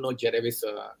 and you all know Jet Airways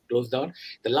closed down.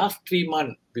 The last 3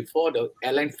 months before the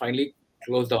airline finally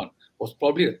closed down was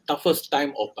probably the toughest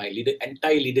time of my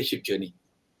entire leadership journey.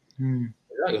 Hmm.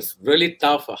 It was really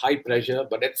tough, high pressure,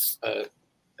 but that's a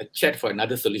chat for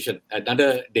another solution,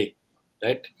 another day,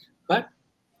 right? But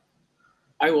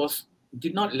I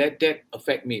did not let that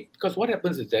affect me, because what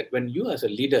happens is that when you as a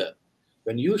leader,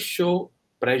 when you show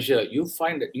pressure, you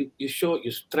find that you show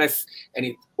you stress and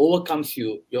it overcomes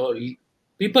you. Your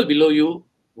people below you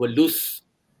will lose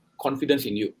confidence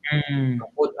in you. Hmm.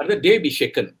 Or other they be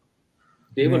shaken.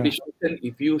 They will be Yeah. shaken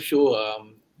if you show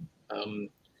um,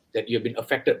 that you have been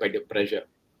affected by the pressure.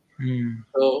 Hmm.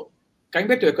 So, coming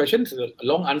back to your question, it's a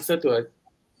long answer to a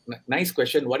nice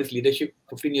question. What is leadership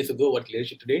 15 years ago? What is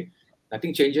leadership today?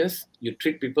 Nothing changes. You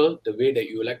treat people the way that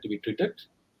you would like to be treated,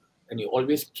 and you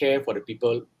always care for the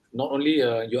people, not only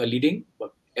you are leading,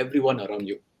 but everyone around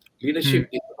you. Hmm. Leadership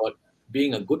is about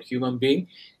being a good human being,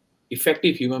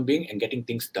 effective human being, and getting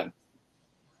things done.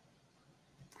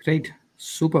 Great.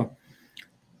 Super.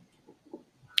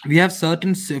 We have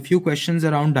few questions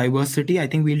around diversity. I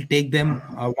think we'll take them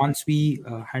once we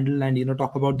handle and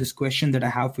talk about this question that I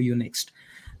have for you next.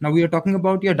 Now we are talking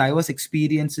about your diverse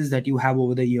experiences that you have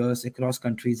over the years across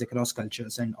countries, across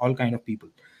cultures, and all kind of people.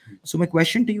 So my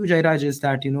question to you, Jairaj, is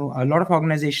that a lot of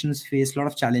organizations face a lot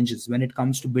of challenges when it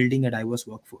comes to building a diverse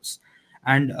workforce,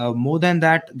 and more than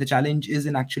that, the challenge is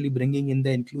in actually bringing in the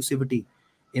inclusivity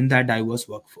in that diverse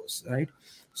workforce, right?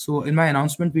 So in my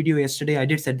announcement video yesterday, I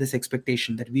did set this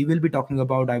expectation that we will be talking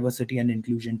about diversity and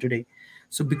inclusion today.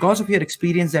 So because of your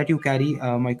experience that you carry,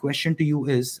 my question to you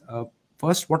is,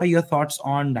 first, what are your thoughts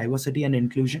on diversity and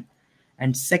inclusion?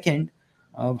 And second,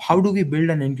 How do we build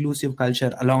an inclusive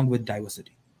culture along with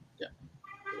diversity? Yeah.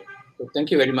 So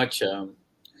thank you very much.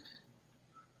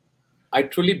 I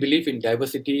truly believe in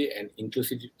diversity and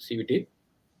inclusivity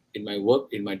in my work,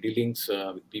 in my dealings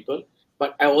with people.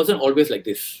 But I wasn't always like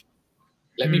this.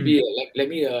 Let me Hmm. be let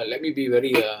me be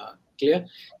very clear.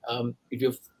 If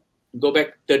you go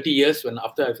back 30 years, when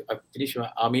after I finished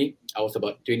my army, I was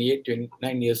about 28,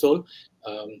 29 years old.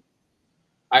 Um,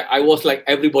 I was like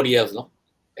everybody else, no?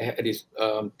 I had these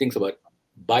things about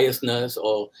biasness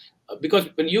or because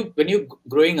when you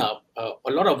growing up,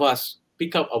 a lot of us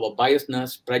pick up our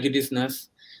biasness, prejudiceness,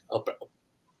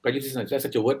 prejudiceness. That's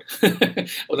such a word. I'm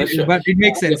not sure. But it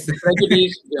makes We are sense.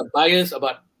 prejudiced, we are biased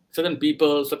about certain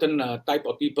people, certain type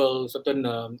of people, certain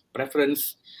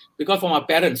preference, because from our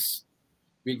parents,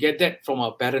 we get that from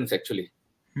our parents actually,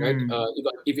 right? Hmm.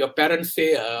 If your parents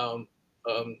say um,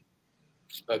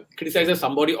 criticizes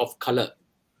somebody of color,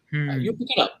 you Hmm. pick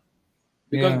it up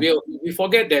because Yeah. we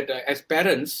forget that as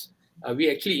parents, we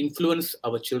actually influence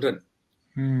our children.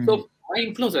 Hmm. So my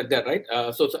influence like that, right?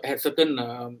 So I had certain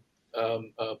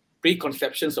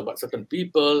preconceptions about certain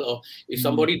people, or if Hmm.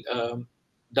 somebody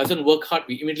doesn't work hard,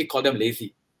 we immediately call them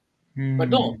lazy. But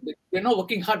Hmm. no, they're not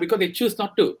working hard because they choose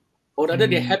not to, or rather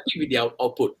they're Hmm. happy with their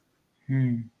output,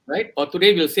 Hmm. right? Or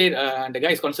today we'll say the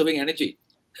guy is conserving energy.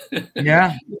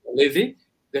 Yeah. Lazy,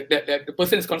 the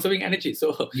person is conserving energy.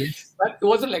 So, Yes. but it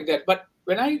wasn't like that. But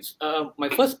when my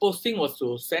first posting was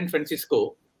to San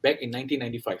Francisco back in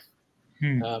 1995.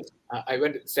 Hmm. Um, I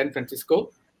went to San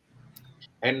Francisco,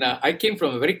 and I came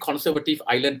from a very conservative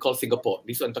island called Singapore.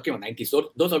 This I'm talking about 90s.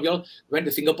 So those of y'all went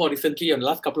to Singapore recently in the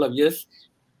last couple of years.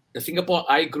 The Singapore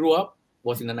I grew up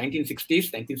was in the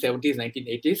 1960s, 1970s,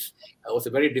 1980s. It was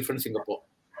a very different Singapore.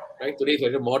 Right? Today is a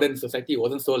very modern society. It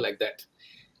wasn't so like that.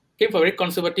 Came from a very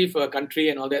conservative country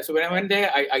and all that. So when I went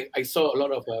there, I saw a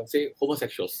lot of say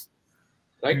homosexuals,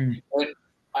 right? Hmm.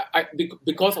 And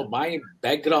because of my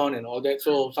background and all that,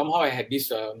 so somehow I had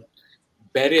this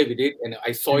barrier with it, and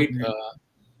I saw it Hmm.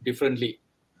 differently.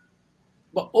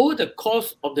 But over the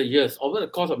course of the years, over the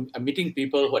course of meeting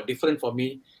people who are different from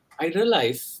me, I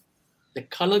realized the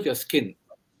color of your skin,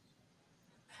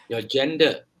 your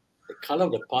gender, the color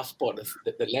of the passport,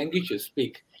 the language you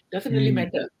speak doesn't really Hmm.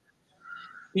 matter.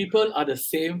 People are the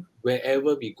same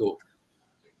wherever we go.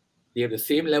 They have the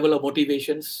same level of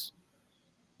motivations,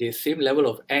 the same level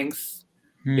of angst,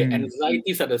 their Hmm.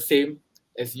 anxieties are the same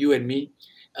as you and me.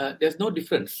 There's no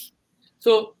difference.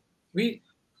 So we,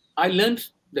 I learned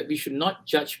that we should not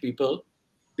judge people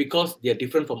because they are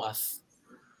different from us.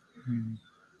 Hmm.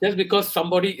 Just because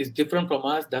somebody is different from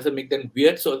us doesn't make them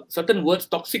weird. So certain words,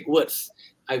 toxic words,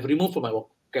 I've removed from my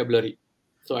vocabulary.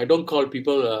 So I don't call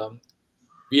people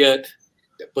weird.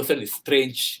 The person is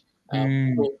strange.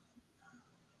 Hmm. So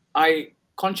I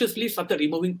consciously started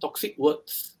removing toxic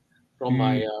words from Hmm.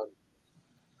 my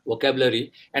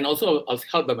vocabulary, and also I was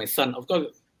helped by my son. Of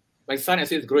course, my son, as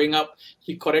he's growing up,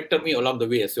 he corrected me along the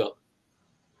way as well.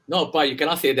 No, Pa, you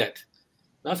cannot say that.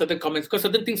 Now, certain comments, because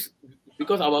certain things,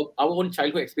 because our own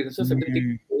childhood experiences, certain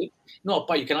things. Hmm. No,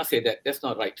 Pa, you cannot say that. That's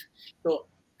not right. So,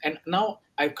 and now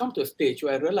I've come to a stage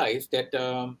where I realize that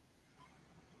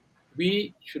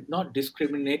we should not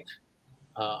discriminate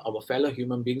our fellow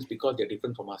human beings because they're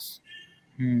different from us,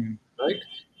 Hmm. right?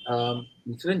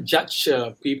 We shouldn't judge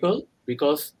people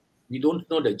because we don't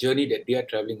know the journey that they are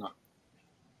traveling on.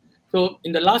 So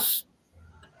in the last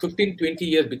 15, 20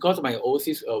 years, because of my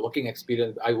overseas working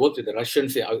experience, I worked with the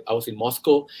Russians. I was in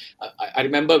Moscow. I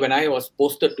remember when I was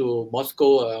posted to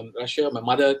Moscow, Russia, my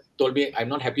mother told me, I'm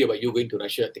not happy about you going to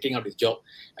Russia, taking out this job.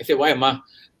 I said, why, Ma?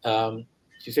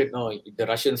 She said, no, the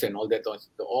Russians and all that,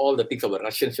 all the things about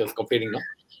Russians, she was complaining, no?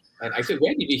 And I said,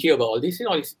 where did you hear about all this?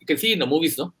 You can see in the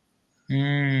movies, no?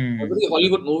 Hmm. Every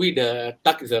Hollywood movie, the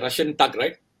thug is a Russian thug,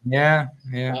 right? Yeah.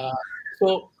 Yeah. Uh,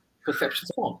 so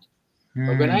perceptions formed.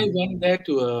 But when I Hmm. went there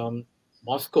to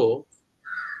Moscow,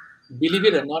 believe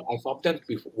it or not, I found them to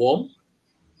be warm.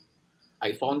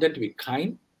 I found them to be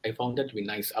kind. I found them to be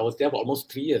nice. I was there for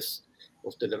almost 3 years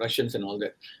after the Russians and all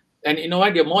that. And you know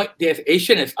what? They're as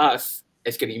Asian as us,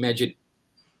 as can imagine.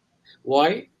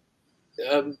 Why?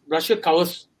 Russia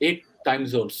covers 8 time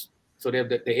zones. So they have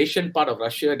the Asian part of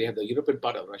Russia, they have the European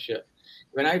part of Russia.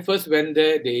 When I first went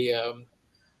there, they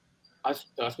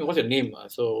asked me, what's your name?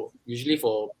 So usually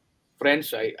for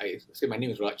friends, I say my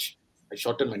name is Raj. I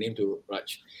shorten my name to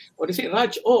Raj. Or they say,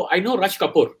 Raj, oh, I know Raj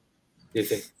Kapoor, they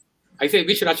say. I say,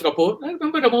 which Raj Kapoor? I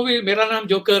remember the movie Mera Naam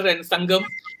Joker and Sangam.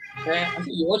 I said,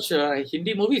 you watch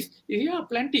Hindi movies? He said, yeah,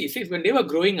 plenty. He says, when they were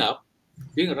growing up,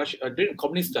 during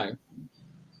communist time,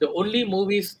 the only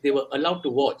movies they were allowed to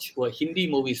watch were Hindi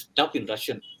movies dubbed in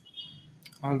Russian.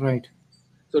 All right.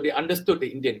 So they understood the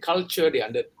Indian culture, they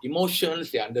understood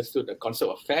emotions, they understood the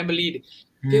concept of family.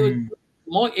 They were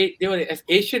they were as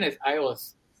Asian as I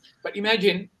was. But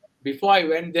imagine, before I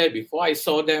went there, before I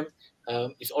saw them,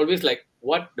 it's always like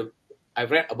I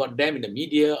read about them in the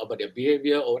media, about their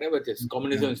behavior or whatever it is.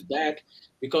 Communism is bad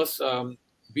because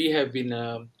we have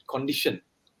been conditioned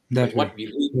by That what way. we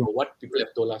read or what people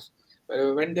have told us. But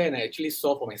I went there and I actually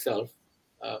saw for myself,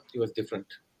 it was different.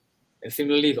 And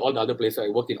similarly, all the other places, I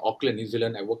worked in Auckland, New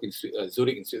Zealand. I worked in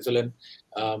Zurich, in Switzerland.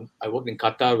 I worked in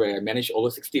Qatar, where I managed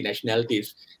over 60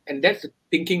 nationalities. And that's the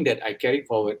thinking that I carried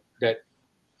forward, that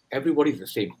everybody is the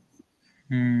same.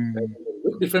 Right? They may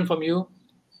look different from you.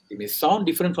 They may sound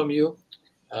different from you.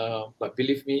 But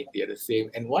believe me, they are the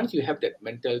same. And once you have that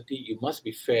mentality, you must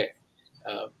be fair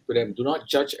to them. Do not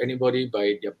judge anybody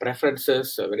by their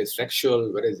preferences, whether it's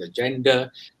sexual, whether it's their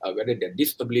gender, whether their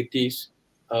disabilities.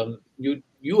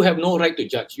 You have no right to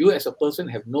judge. You as a person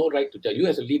have no right to judge. You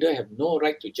as a leader have no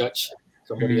right to judge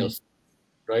somebody else,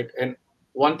 right? And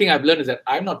one thing I've learned is that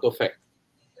I'm not perfect.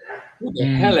 Who the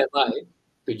hell am I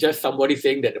to judge somebody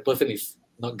saying that the person is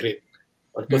not great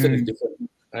or the person is different,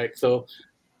 right? So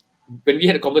when we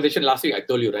had a conversation last week, I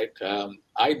told you, right?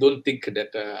 I don't think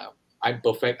that I'm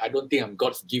perfect. I don't think I'm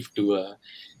God's gift to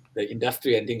the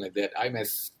industry, anything like that. I'm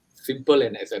as simple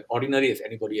and as ordinary as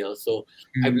anybody else. So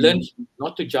I've learned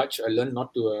not to judge. I learned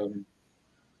not to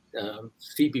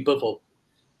see people for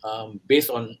based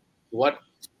on what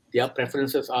their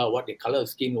preferences are, what their color of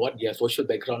skin, what their social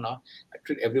background are. I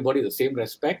treat everybody the same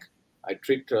respect. I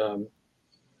treat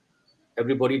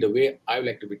everybody the way I would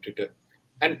like to be treated.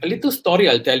 And a little story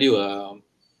I'll tell you,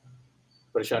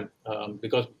 Prashant,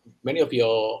 because many of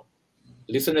your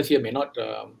listeners here may not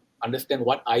understand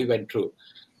what I went through.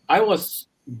 I was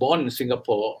born in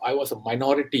Singapore. I was a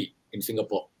minority in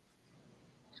Singapore.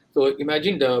 So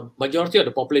imagine the majority of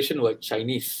the population were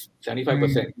Chinese,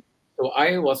 75%. So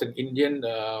I was an Indian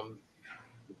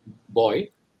boy,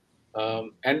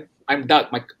 and I'm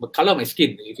dark. My color of my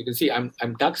skin, if you can see, I'm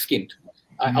dark skinned.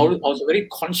 I was also very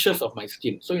conscious of my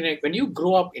skin. So when you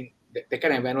grow up in that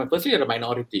kind of environment, firstly you're a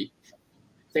minority.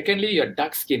 Secondly, you're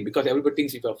dark skinned because everybody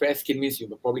thinks if you're fair skin means you're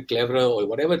probably cleverer or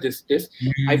whatever this is.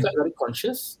 I felt very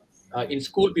conscious. In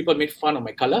school, people made fun of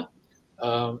my color.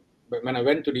 But when I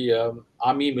went to the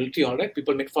army, military, all that,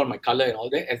 people made fun of my color and all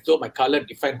that, as though my color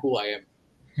defined who I am.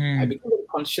 I became very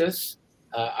conscious.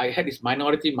 I had this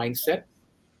minority mindset.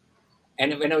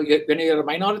 And when you're a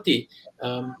minority,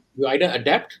 you either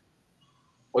adapt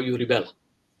or you rebel.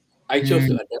 I chose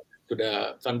to adapt to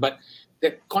the sun, but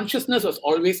the consciousness was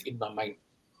always in my mind.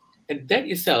 And that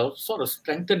itself sort of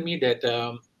strengthened me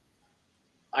that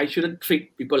I shouldn't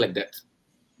treat people like that.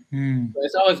 So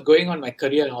as I was going on my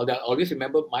career and all that, I always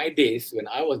remember my days when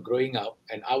I was growing up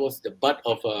and I was the butt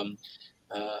of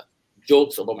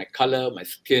jokes about my color, my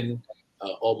skin,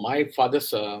 or my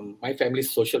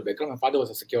family's social background. My father was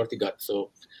a security guard,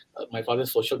 so my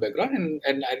father's social background,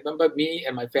 and I remember me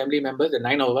and my family members, the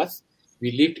 9 of us,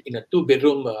 we lived in a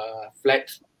 2-bedroom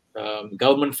flat,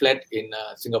 government flat in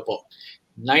Singapore.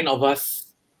 9 of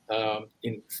us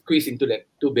squeezed into that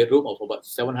 2-bedroom of about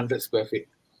 700 square feet,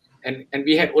 and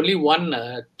we had only one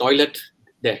toilet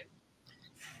there.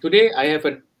 Today I have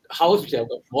a house which I've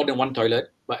got more than one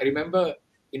toilet, but I remember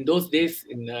in those days,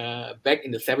 back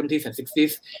in the 70s and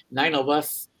 60s, 9 of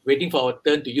us waiting for our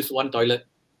turn to use one toilet.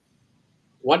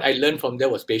 What I learned from there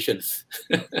was patience.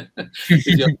 It's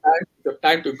your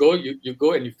time to go, you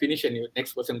go and you finish, and your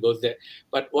next person goes there.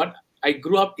 But what I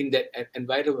grew up in that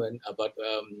environment, but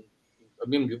I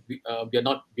mean, we are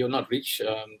not rich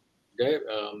there.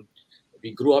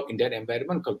 We grew up in that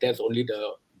environment because there's only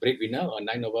the breadwinner, or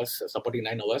 9 of us supporting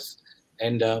 9 of us,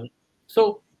 and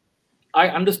so I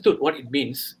understood what it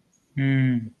means.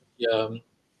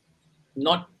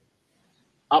 Not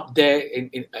up there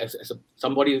as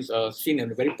somebody who's seen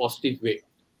in a very positive way,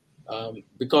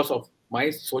 because of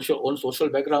my own social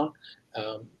background.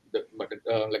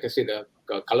 Like I said,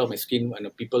 the color of my skin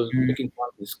and people making fun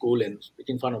in school and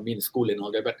making fun of me in school and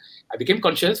all that. But I became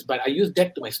conscious, but I used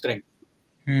that to my strength.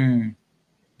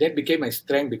 That became my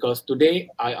strength because today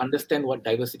I understand what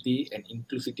diversity and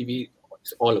inclusivity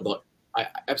is all about. I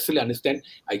absolutely understand.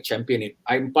 I champion it.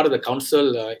 I'm part of the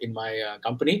council in my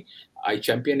company. I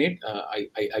champion it.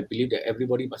 I believe that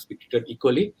everybody must be treated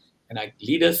equally, and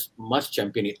leaders must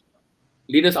champion it.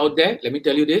 Leaders out there, let me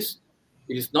tell you this: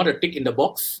 it is not a tick in the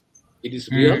box. It is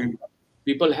real.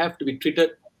 People have to be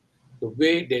treated the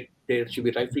way that they should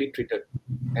be rightfully treated.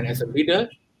 And as a leader,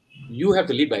 you have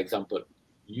to lead by example.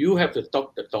 You have to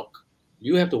talk the talk.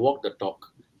 You have to walk the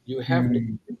talk. You have to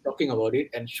be talking about it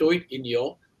and show it in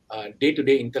your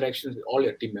day-to-day interactions with all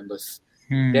your team members.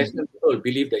 Hmm. There's no people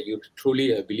believe that you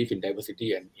truly believe in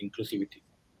diversity and inclusivity.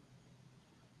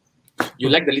 You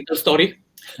like the little story?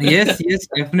 Yes, yes,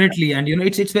 definitely. And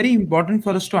it's very important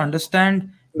for us to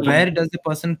understand Mm, where does the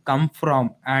person come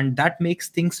from, and that makes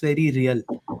things very real.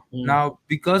 mm, Now,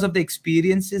 because of the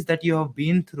experiences that you have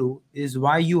been through, is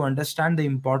why you understand the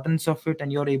importance of it and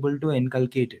you're able to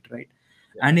inculcate it, right?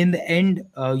 yeah. And in the end,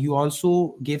 you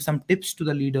also gave some tips to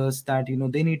the leaders that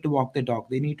they need to walk the talk,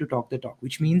 they need to talk the talk,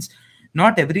 which means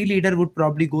not every leader would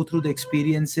probably go through the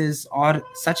experiences or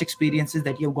such experiences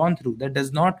that you've gone through. That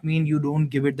does not mean you don't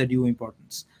give it the due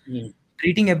importance. Mm,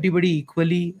 Treating everybody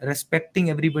equally, respecting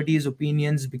everybody's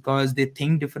opinions because they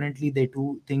think differently, they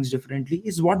do things differently,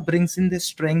 is what brings in the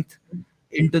strength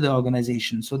into the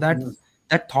organization. So that mm.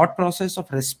 that thought process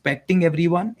of respecting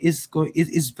everyone is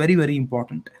very, very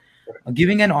important. Correct.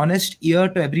 Giving an honest ear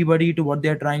to everybody to what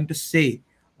they're trying to say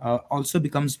also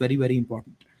becomes very, very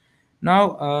important. Now,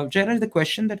 Jairaj, the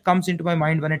question that comes into my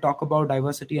mind when I talk about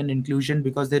diversity and inclusion,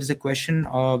 because there is a question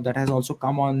that has also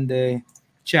come on the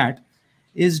chat,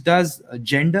 is does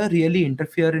gender really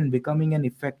interfere in becoming an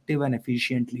effective and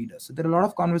efficient leader? So there are a lot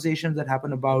of conversations that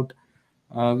happen about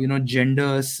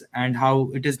genders and how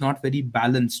it is not very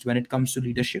balanced when it comes to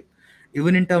leadership,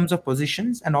 even in terms of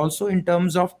positions and also in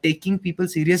terms of taking people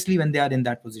seriously when they are in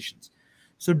that positions.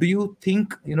 So do you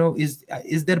think, is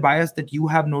there bias that you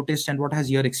have noticed, and what has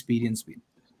your experience been?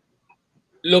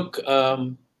 Look,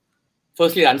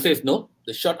 firstly, the answer is no.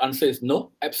 The short answer is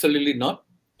no, absolutely not.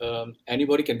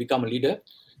 Anybody can become a leader.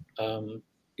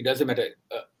 It doesn't matter.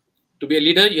 To be a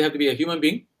leader, you have to be a human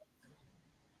being.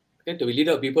 Okay? To be a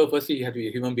leader of people, firstly, you have to be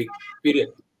a human being. Period.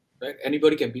 Right?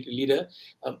 Anybody can be a leader.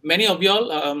 Many of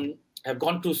y'all have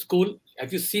gone to school.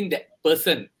 Have you seen that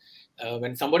person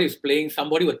when somebody is playing?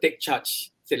 Somebody will take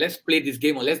charge. Say, let's play this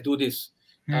game or let's do this.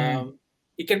 Hmm. Um,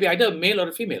 it can be either a male or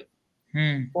a female.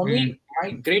 Hmm. For Hmm. me,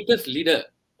 my greatest leader,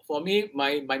 for me,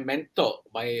 my mentor,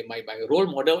 my role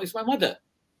model is my mother.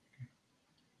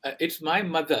 It's my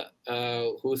mother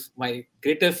who's my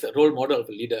greatest role model of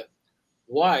a leader.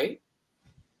 Why?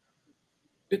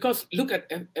 Because look at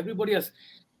everybody else.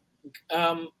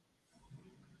 Um,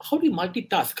 how do you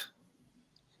multitask?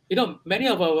 Many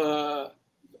of our.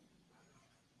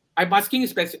 I'm asking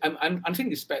I'm answering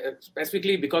this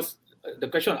specifically because the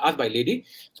question asked by lady.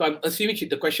 So I'm assuming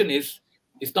the question is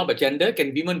it's not about gender.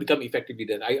 Can women become effective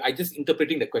leaders? I just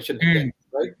interpreting the question like that,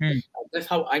 Hmm. right? Hmm. That's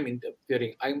how I'm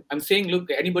interfering. I'm saying,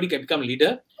 look, anybody can become a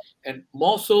leader, and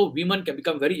more so, women can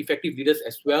become very effective leaders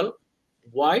as well.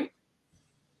 Why?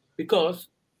 Because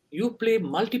you play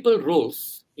multiple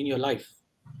roles in your life.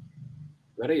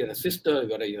 Whether you're a sister,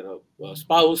 whether you're a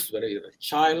spouse, whether you're a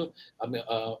child,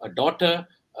 a daughter,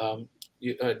 um,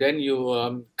 then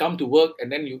you come to work,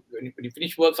 and then when you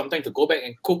finish work, sometimes you go back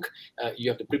and cook.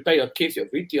 You have to prepare your kids, you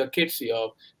have to read to your kids,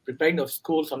 you're preparing of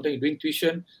school, sometimes you're doing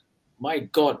tuition. My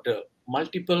God,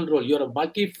 multiple role. You're a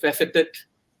multifaceted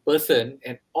person,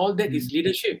 and all that Hmm. is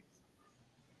leadership,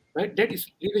 right? That is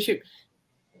leadership.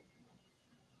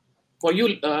 For you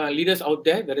leaders out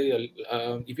there, whether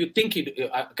if you think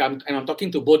and I'm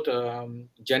talking to both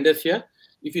genders here,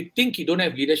 if you think you don't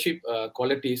have leadership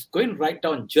qualities, go and write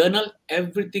down, journal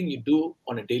everything you do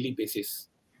on a daily basis.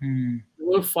 Hmm. You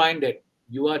will find that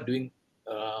you are doing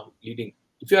leading.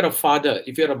 If you're a father,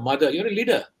 if you're a mother, you're a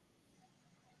leader.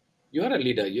 You are a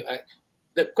leader.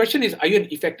 The question is, are you an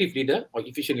effective leader or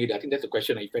efficient leader? I think that's the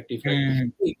question. Effective, right? Hmm.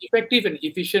 Effective and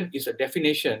efficient is a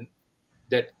definition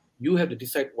that you have to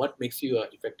decide what makes you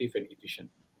effective and efficient.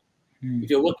 Hmm. If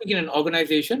you're working in an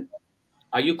organization,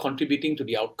 are you contributing to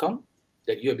the outcome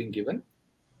that you have been given?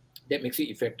 That makes it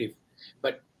effective.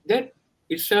 But that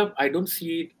itself, I don't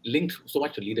see it linked so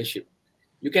much to leadership.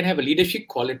 You can have a leadership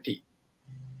quality.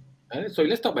 So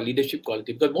let's talk about leadership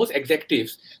quality, because most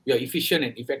executives, you are efficient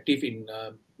and effective in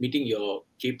meeting your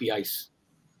KPIs.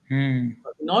 Hmm.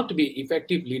 But not to be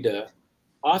effective leader,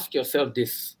 ask yourself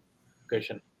this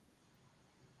question.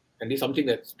 And this is something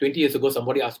that 20 years ago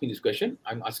somebody asked me this question.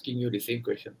 I'm asking you the same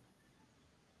question.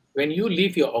 When you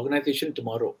leave your organization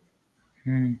tomorrow,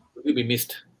 Hmm. will you be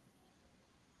missed?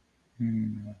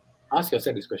 Hmm. Ask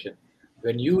yourself this question.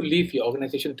 When you leave your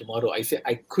organization tomorrow, I say,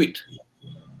 I quit,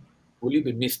 will you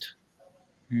be missed?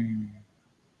 Hmm.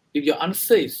 If your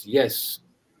answer is yes,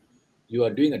 you are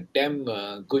doing a damn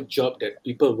good job that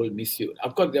people will miss you.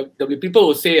 Of course, there'll be people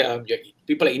who say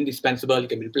people are indispensable, you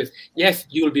can be replaced. Yes,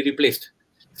 you will be replaced.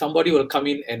 Somebody will come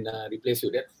in and replace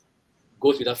you. That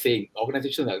goes without saying.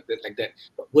 Organizations are like that.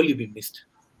 But will you be missed?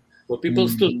 Will people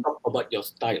still Hmm. talk about your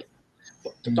style?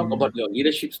 To talk Hmm. about your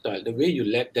leadership style, the way you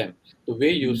led them, the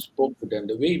way you Hmm. spoke to them,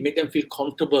 the way you made them feel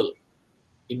comfortable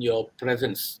in your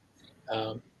presence.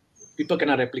 Um, People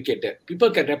cannot replicate that. People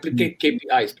can replicate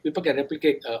KPIs. People can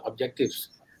replicate objectives.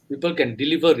 People can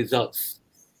deliver results,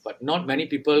 but not many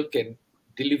people can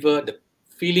deliver the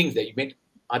feelings that you make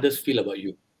others feel about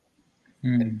you.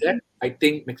 And that, I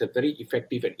think, makes a very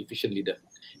effective and efficient leader.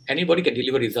 Anybody can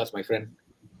deliver results, my friend,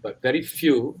 but very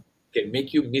few can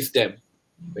make you miss them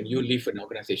when you leave an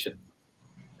organization,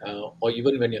 or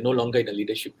even when you're no longer in a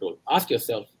leadership role. Ask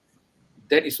yourself,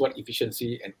 that is what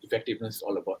efficiency and effectiveness is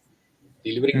all about.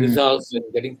 Delivering results and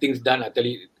getting things done, I tell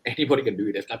you, anybody can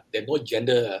do it. There's no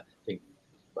gender thing,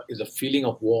 but it's a feeling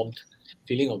of warmth,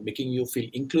 feeling of making you feel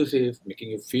inclusive, making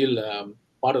you feel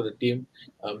part of the team.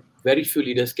 Very few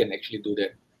leaders can actually do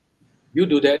that. You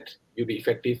do that, you'll be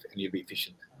effective and you'll be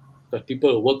efficient. Because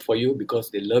people will work for you because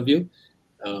they love you,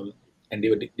 and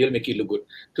they'll make you look good.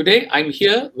 Today, I'm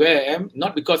here where I am,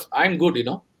 not because I'm good,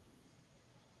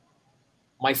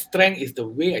 My strength is the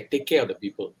way I take care of the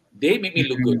people. They make me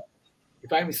look good.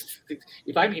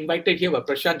 If I'm invited here by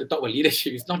Prashant to talk about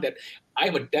leadership, it's not that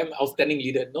I'm a damn outstanding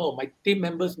leader. No, my team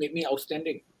members make me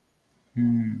outstanding.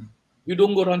 You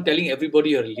don't go around telling everybody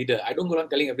you're a leader. I don't go around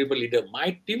telling everybody leader.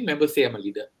 My team members say I'm a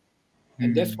leader.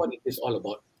 And that's what it is all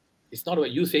about. It's not about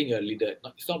you saying you're a leader.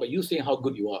 It's not about you saying how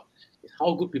good you are. It's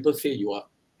how good people say you are.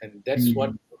 And that's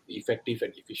what effective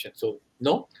and efficient. So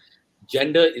no,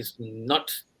 gender is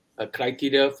not a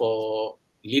criteria for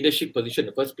leadership position in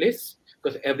the first place,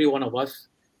 because every one of us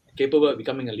are capable of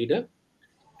becoming a leader.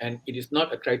 And it is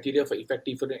not a criteria for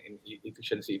effectiveness and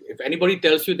efficiency. If anybody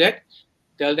tells you that,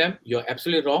 tell them you're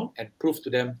absolutely wrong and prove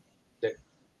to them that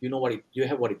you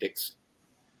have what it takes.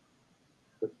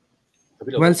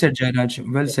 Well said,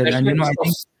 Jairaj. Well said. And I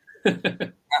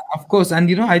think, of course, and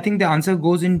I think the answer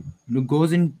goes in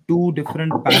two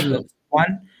different parallels.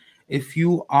 One, if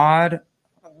you are,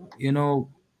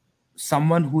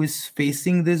 someone who is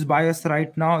facing this bias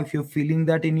right now, if you're feeling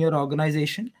that in your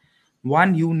organization,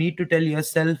 one, you need to tell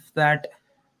yourself that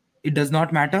it does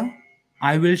not matter.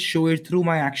 I will show it through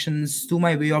my actions, through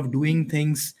my way of doing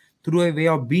things, through a way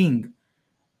of being.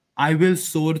 I will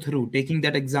soar through. Taking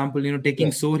that example,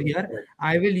 taking soar here,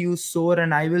 I will use soar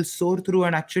and I will soar through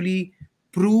and actually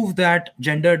prove that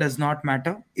gender does not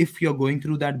matter if you're going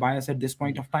through that bias at this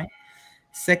point of time.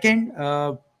 Second,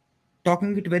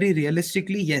 talking it very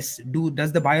realistically, yes,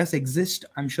 does the bias exist?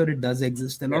 I'm sure it does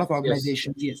exist. A lot of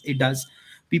organizations, yes, it does.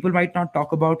 People might not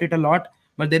talk about it a lot,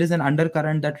 but there is an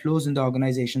undercurrent that flows in the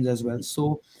organizations as well.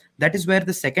 So that is where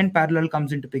the second parallel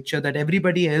comes into picture, that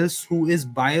everybody else who is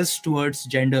biased towards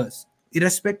genders,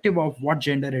 irrespective of what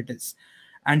gender it is,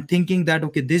 and thinking that,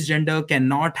 okay, this gender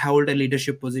cannot hold a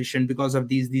leadership position because of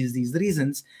these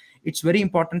reasons, it's very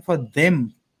important for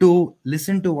them to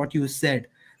listen to what you said,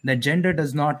 that gender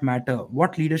does not matter.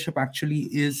 What leadership actually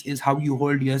is how you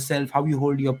hold yourself, how you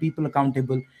hold your people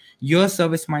accountable, your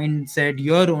service mindset,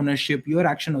 your ownership, your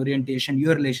action orientation,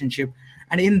 your relationship.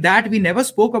 And in that, we never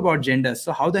spoke about gender.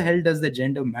 So how the hell does the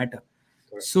gender matter?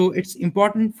 Correct. So it's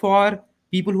important for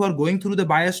people who are going through the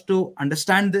bias to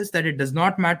understand this, that it does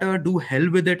not matter. Do hell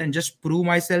with it and just prove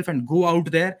myself and go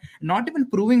out there. Not even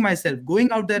proving myself,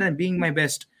 going out there and being my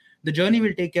best. The journey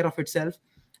will take care of itself.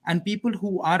 And people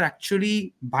who are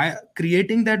actually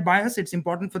creating that bias, it's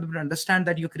important for them to understand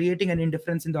that you're creating an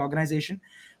indifference in the organization,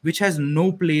 which has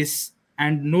no place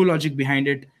and no logic behind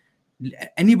it.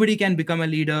 Anybody can become a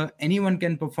leader. Anyone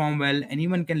can perform well.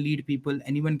 Anyone can lead people.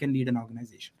 Anyone can lead an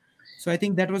organization. So I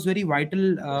think that was very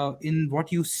vital in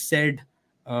what you said,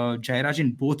 Jairaj,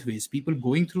 in both ways. People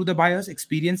going through the bias,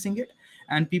 experiencing it,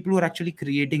 and people who are actually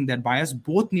creating that bias,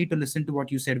 both need to listen to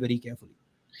what you said very carefully.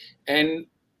 And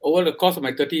over the course of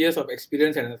my 30 years of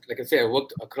experience, and like I say, I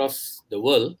worked across the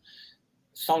world,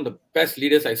 some of the best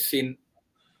leaders I've seen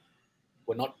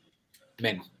were not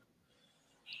men.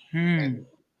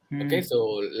 Okay,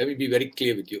 so let me be very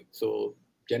clear with you. So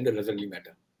gender doesn't really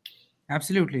matter.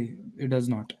 Absolutely, it does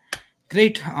not.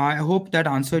 Great. I hope that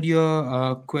answered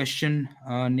your question,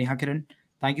 Neha Kiran.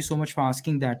 Thank you so much for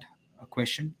asking that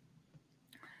question.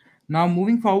 Now,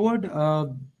 moving forward,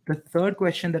 the third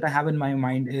question that I have in my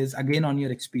mind is again on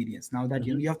your experience. Now that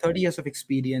you have 30 years of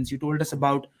experience, you told us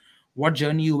about what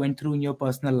journey you went through in your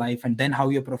personal life and then how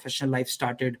your professional life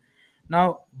started.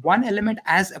 Now, one element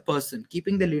as a person,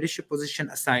 keeping the leadership position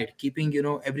aside, keeping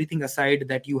everything aside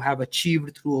that you have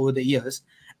achieved through over the years,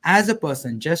 as a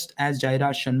person, just as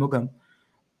Jairaj Shanmugam,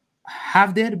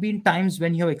 have there been times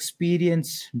when you have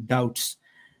experienced doubts,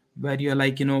 where you're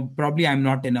like, probably I'm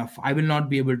not enough, I will not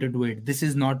be able to do it, this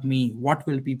is not me, what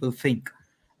will people think?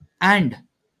 And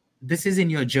this is in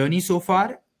your journey so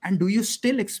far, and do you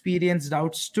still experience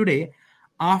doubts today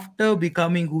after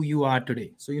becoming who you are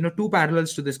today? So two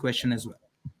parallels to this question as well.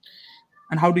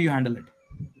 And how do you handle it?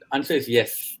 The answer is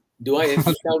yes. Do I have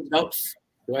self-doubts?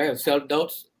 Do I have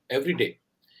self-doubts every day?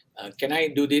 Can I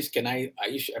do this? Am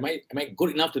I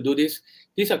good enough to do this?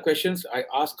 These are questions I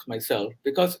ask myself,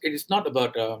 because it is not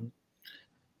about um,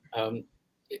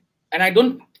 and I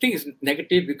don't think it's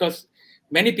negative, because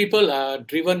many people are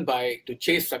driven to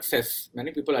chase success.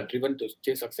 Many people are driven to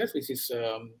chase success, which is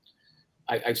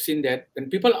I've seen that when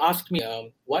people ask me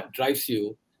what drives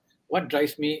you, what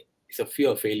drives me is a fear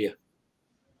of failure.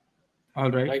 All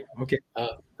right. Right. Okay.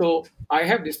 So I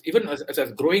have this, even as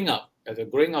growing up.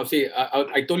 See,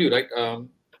 I told you, right.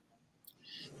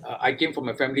 I came from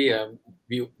a family. I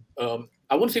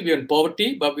won't say we were in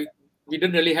poverty, but we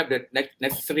didn't really have the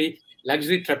necessary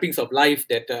luxury trappings of life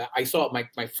that I saw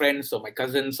my friends or my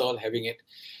cousins all having it.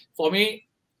 For me,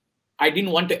 I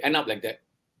didn't want to end up like that.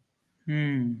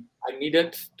 I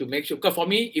needed to make sure, because for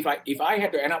me, if I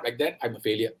had to end up like that, I'm a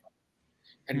failure,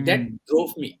 and that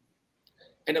drove me.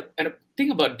 And the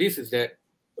thing about this is that,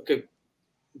 okay,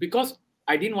 because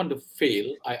I didn't want to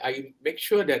fail, I make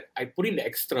sure that I put in the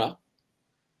extra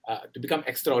to become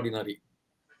extraordinary.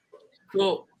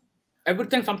 So every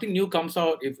time something new comes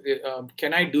out, if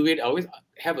can I do it? I always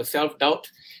have a self-doubt,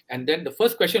 and then the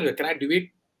first question is, can I do it?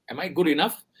 Am I good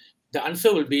enough? The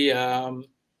answer will be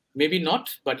maybe not,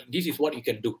 but this is what you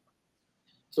can do.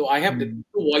 So I have the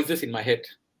two voices in my head.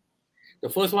 The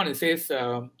first one, it says,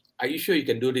 are you sure you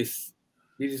can do this?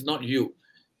 This is not you.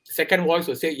 The second voice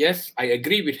will say, yes, I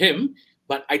agree with him,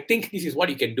 but I think this is what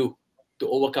you can do to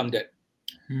overcome that.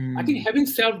 I think having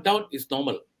self-doubt is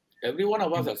normal. Every one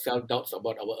of us has self-doubts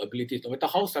about our abilities. No matter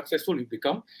how successful we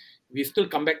become, we still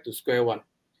come back to square one.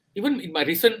 Even in my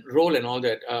recent role and all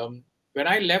that, when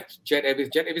I left Jet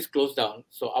Airways closed down,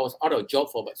 so I was out of a job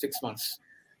for about 6 months.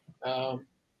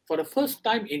 For the first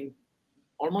time in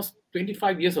almost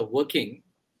 25 years of working,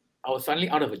 I was suddenly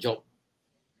out of a job.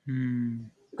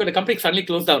 Because the company suddenly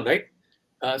closed down, right?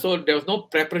 So there was no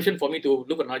preparation for me to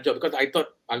look for another job, because I thought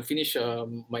I'll finish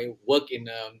my work in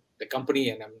the company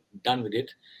and I'm done with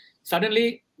it.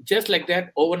 Suddenly, just like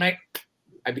that, overnight,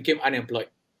 I became unemployed.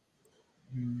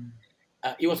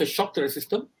 It was a shock to the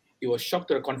system. It was a shock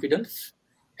to the confidence.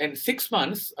 And 6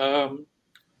 months, I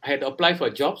had applied for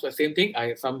jobs. The same thing. I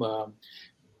had some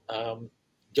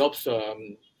jobs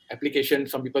application.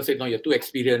 Some people said, no, you're too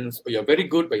experienced, or you're very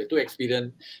good, but you're too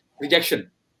experienced. Rejection.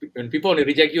 When people want to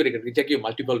reject you, they can reject you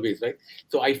multiple ways, right?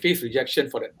 So I faced rejection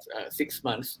for 6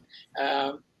 months.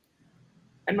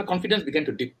 And my confidence began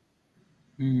to dip.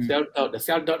 The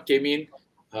self-doubt came in.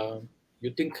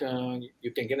 You think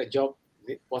you can get a job?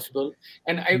 Is it possible?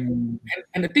 And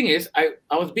and the thing is, I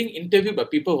was being interviewed by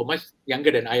people who are much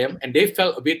younger than I am, and they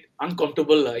felt a bit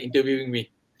uncomfortable interviewing me.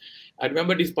 I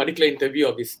remember this particular interview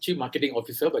of this chief marketing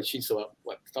officer, but she's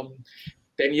some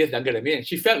 10 years younger than me, and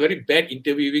she felt very bad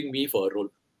interviewing me for a role.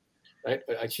 Right?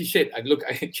 She said, "Look,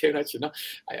 Jairaj,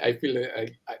 I feel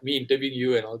me interviewing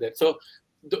you and all that." So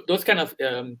those kind of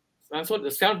so the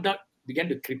self-doubt began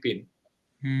to creep in.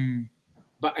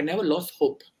 But I never lost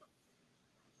hope.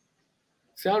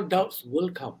 Self-doubts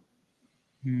will come,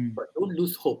 but don't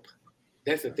lose hope.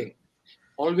 That's the thing.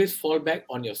 Always fall back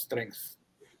on your strengths.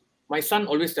 My son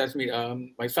always tells me,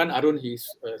 my son Arun, he's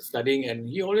studying, and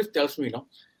he always tells me,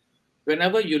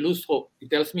 whenever you lose hope, he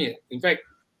tells me, in fact,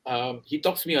 he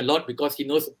talks to me a lot because he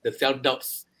knows the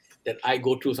self-doubts that I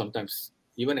go through sometimes,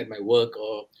 even at my work,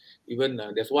 or even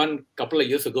there's one couple of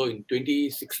years ago in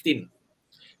 2016,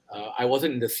 I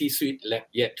wasn't in the C-suite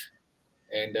yet,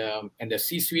 and the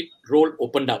C-suite role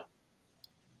opened up,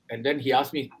 and then he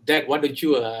asked me, Dad, why don't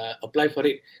you apply for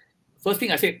it? First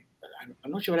thing I said,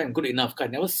 I'm not sure whether I'm good enough, because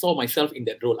I never saw myself in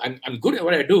that role. I'm good at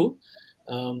what I do,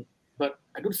 but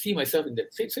I don't see myself in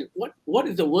that. Say, what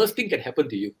is the worst thing can happen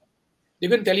to you? They're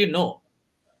going to tell you no.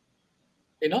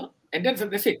 And then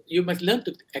that's it. You must learn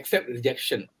to accept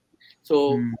rejection.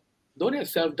 So don't have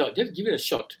self-doubt. Just give it a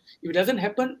shot. If it doesn't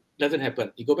happen, doesn't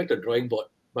happen. You go back to the drawing board.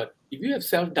 But if you have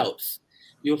self-doubts,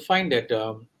 you'll find that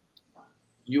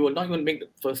you will not even make the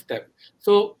first step.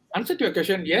 So answer to your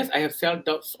question, yes, I have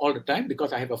self-doubts all the time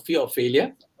because I have a fear of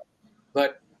failure.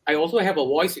 But I also have a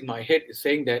voice in my head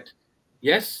saying that,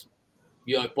 yes,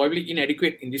 you are probably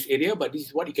inadequate in this area, but this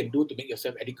is what you can do to make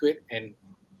yourself adequate and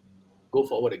go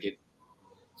forward again.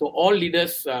 So all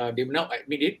leaders, they will now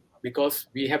admit it, because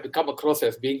we have to come across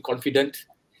as being confident.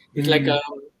 It's like a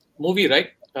movie,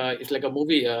 right? It's like a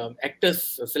movie.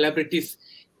 Actors, celebrities,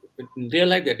 in real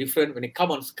life, they're different. When they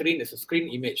come on screen, there's a screen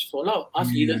image. So a lot of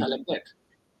us leaders are like that.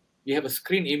 We have a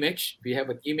screen image. We have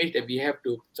an image that we have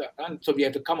to, so we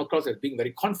have to come across as being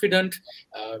very confident,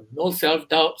 no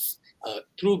self-doubts,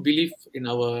 true belief in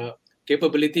our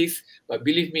capabilities. But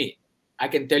believe me, I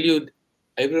can tell you,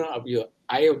 every one of you,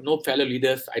 I have no fellow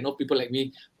leaders. I know people like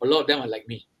me. A lot of them are like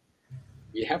me.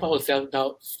 We have our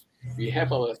self-doubts. We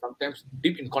have our sometimes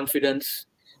deep in confidence.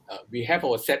 We have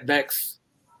our setbacks.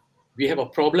 We have a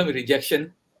problem with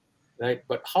rejection, right?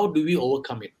 But how do we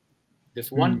overcome it?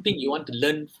 There's one thing you want to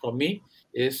learn from me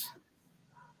is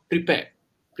prepare,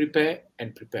 prepare,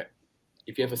 and prepare.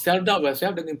 If you have a self-doubt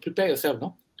yourself, then prepare yourself,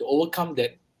 no, to overcome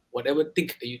that whatever thing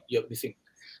that you're missing.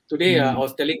 Today, I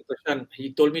was telling Prashant,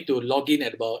 he told me to log in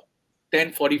at about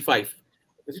 10:45.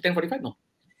 Was it 10:45? No,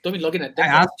 he told me log in at I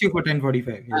 10:45. asked you for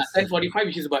 10:45. Yes. 10:45,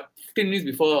 which is about 15 minutes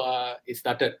before it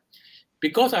started.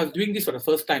 Because I was doing this for the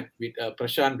first time with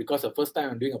Prashant, because the first time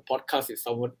I'm doing a podcast with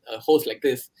someone, a host like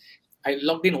this, I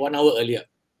logged in 1 hour earlier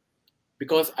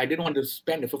because I didn't want to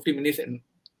spend the 50 minutes and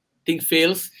thing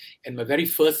fails, and my very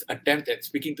first attempt at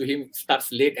speaking to him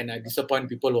starts late, and I disappoint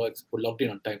people who logged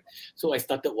in on time. So I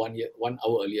started 1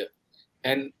 hour earlier.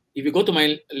 And if you go to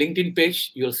my LinkedIn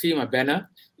page, you'll see my banner.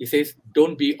 It says,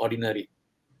 "Don't be ordinary,"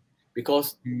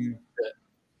 because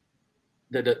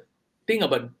the thing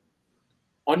about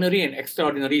ordinary and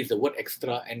extraordinary is the word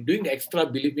extra. And doing the extra,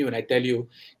 believe me when I tell you,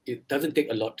 it doesn't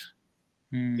take a lot.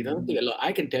 It doesn't take a lot.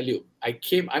 I can tell you,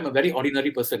 I'm a very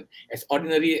ordinary person, as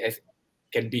ordinary as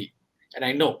can be. And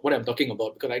I know what I'm talking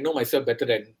about because I know myself better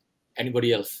than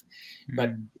anybody else. But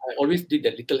I always did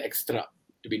that little extra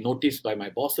to be noticed by my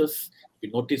bosses, to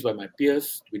be noticed by my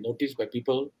peers, to be noticed by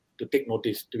people, to take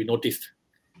notice, to be noticed.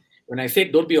 When I say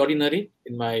don't be ordinary,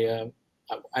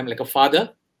 I'm like a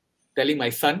father telling my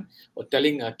son or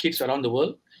telling kids around the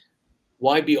world,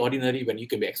 why be ordinary when you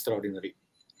can be extraordinary?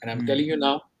 And I'm telling you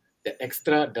now that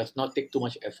extra does not take too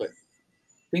much effort.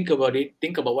 Think about it.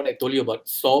 Think about what I told you about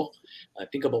Saul.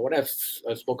 Think about what I've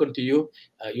spoken to you.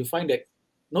 You find that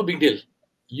no big deal.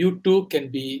 You too can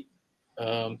be,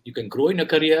 you can grow in a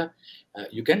career.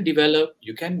 You can develop.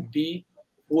 You can be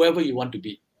whoever you want to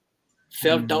be.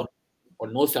 Self-doubt or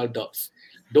no self-doubts.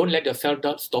 Don't let your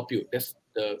self-doubt stop you. That's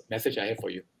the message I have for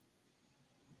you.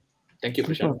 Thank you,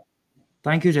 Prashant.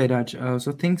 Thank you, Jairaj.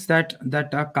 So things that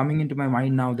are coming into my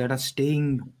mind now that are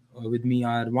staying with me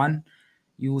are: one,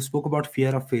 you spoke about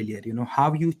fear of failure. You know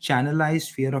how you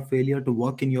channelized fear of failure to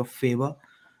work in your favor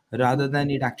rather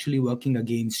than it actually working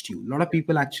against you. A lot of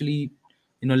people actually,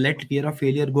 let fear of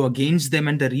failure go against them,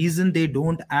 and the reason they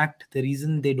don't act, the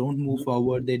reason they don't move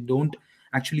forward, they don't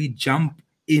actually jump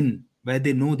in where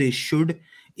they know they should,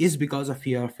 is because of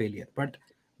fear of failure. But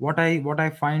what I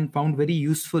found very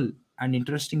useful and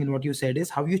interesting in what you said is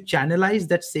how you channelize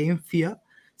that same fear,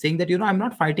 saying that I'm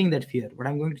not fighting that fear, but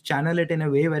I'm going to channel it in a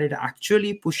way where it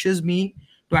actually pushes me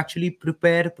to actually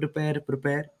prepare.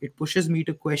 It pushes me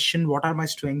to question what are my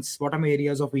strengths, what are my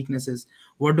areas of weaknesses,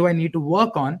 what do I need to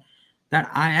work on,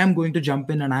 that I am going to jump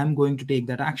in and I am going to take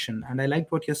that action. And I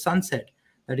liked what your son said,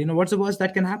 that what's the worst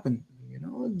that can happen?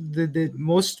 The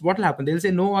most, what will happen? They'll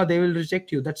say no, or they will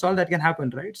reject you. That's all that can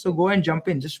happen, right? So go and jump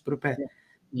in, just prepare.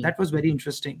 That was very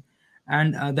interesting.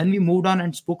 And then we moved on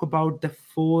and spoke about the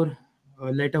four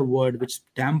letter word which is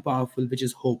damn powerful, which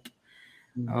is hope.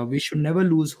 We should never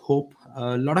lose hope.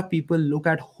 A lot of people look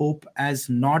at hope as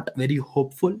not very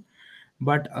hopeful,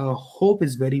 but hope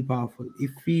is very powerful.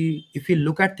 If we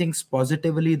look at things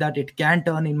positively, that it can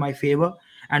turn in my favor,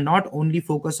 and not only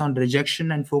focus on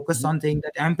rejection and focus on saying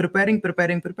that I'm preparing,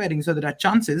 so there are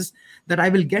chances that I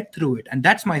will get through it, and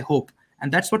that's my hope,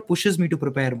 and that's what pushes me to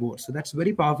prepare more. So that's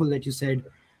very powerful that you said,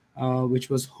 which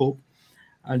was hope.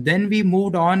 Then we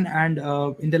moved on, and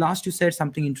in the last you said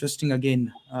something interesting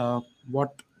again.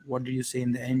 What did you say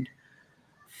in the end?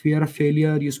 Fear of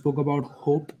failure. You spoke about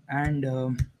hope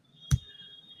and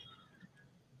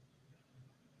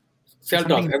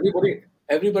Self-doubt. something.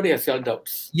 Everybody has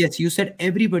self-doubts. Yes, you said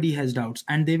everybody has doubts,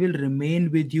 and they will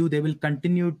remain with you. They will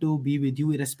continue to be with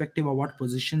you, irrespective of what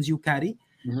positions you carry.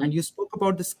 And you spoke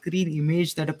about the screen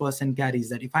image that a person carries.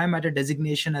 That if I'm at a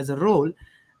designation as a role,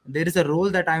 there is a role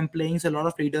that I'm playing. So a lot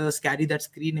of leaders carry that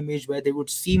screen image where they would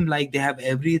seem like they have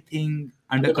everything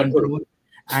under control,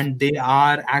 and they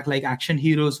act like action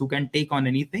heroes who can take on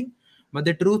anything. But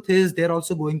the truth is, they're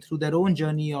also going through their own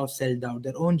journey of self-doubt,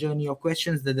 their own journey of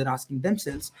questions that they're asking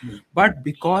themselves. But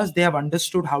because they have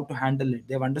understood how to handle it,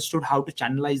 they have understood how to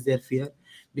channelize their fear,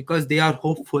 because they are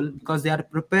hopeful, because they are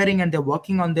preparing and they're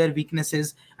working on their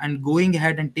weaknesses and going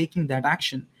ahead and taking that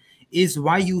action, is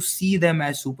why you see them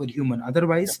as superhuman.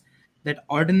 Otherwise, that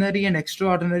ordinary and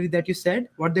extraordinary that you said,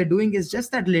 what they're doing is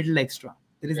just that little extra.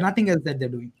 There is nothing else that they're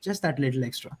doing, just that little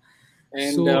extra.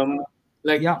 And So,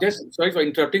 just sorry for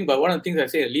interrupting, but one of the things I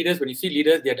say, leaders, when you see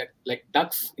leaders, they're like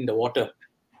ducks in the water.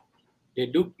 They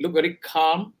do look very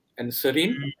calm and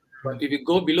serene, but if you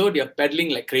go below, they are paddling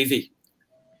like crazy.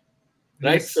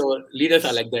 Right? Yes. So leaders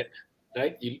are like that.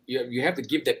 right? You have to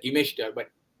give that image there, but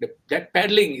that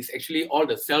paddling is actually all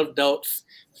the self-doubts,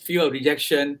 fear of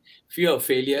rejection, fear of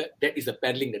failure. That is the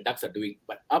paddling the ducks are doing.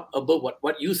 But up above,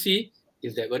 what you see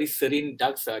is that very serene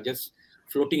ducks are just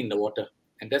floating in the water.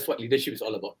 And that's what leadership is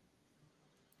all about.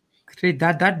 Great.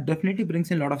 That definitely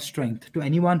brings in a lot of strength to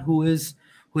anyone who is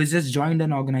just joined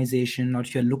an organization, or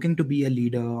if you're looking to be a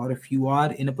leader, or if you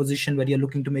are in a position where you're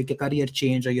looking to make a career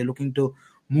change, or you're looking to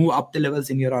move up the levels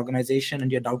in your organization,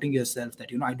 and you're doubting yourself that,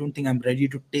 I don't think I'm ready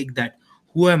to take that.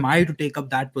 Who am I to take up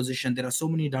that position? There are so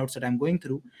many doubts that I'm going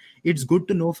through. It's good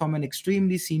to know from an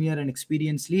extremely senior and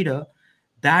experienced leader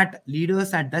that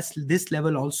leaders at this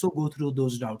level also go through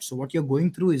those doubts. So what you're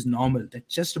going through is normal.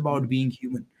 That's just about being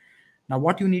human. Now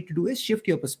what you need to do is shift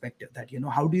your perspective, that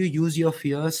how do you use your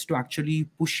fears to actually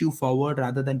push you forward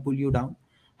rather than pull you down?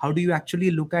 How do you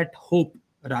actually look at hope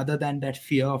rather than that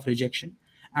fear of rejection?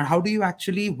 And how do you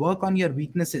actually work on your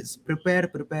weaknesses,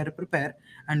 prepare,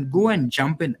 and go and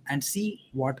jump in and see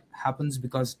what happens,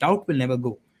 because doubt will never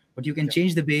go, but you can Yeah.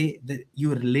 change the way that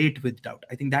you relate with doubt.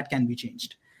 I think that can be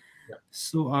changed. Yeah.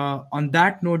 So, on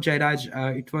that note,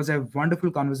 Jairaj, it was a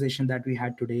wonderful conversation that we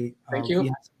had today. Thank We you.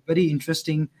 had some very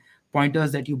interesting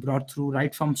pointers that you brought through,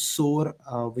 right from SOAR,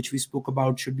 which we spoke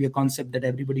about, should be a concept that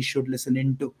everybody should listen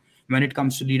into when it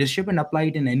comes to leadership and apply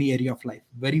it in any area of life.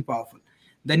 Very powerful.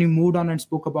 Then you moved on and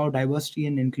spoke about diversity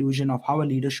and inclusion, of how a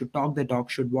leader should talk the talk,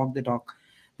 should walk the talk.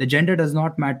 The gender does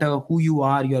not matter, who you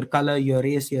are, your color, your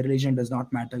race, your religion does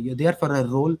not matter. You're there for a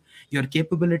role. Your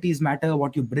capabilities matter,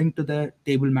 what you bring to the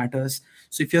table matters.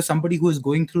 So if you're somebody who is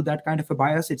going through that kind of a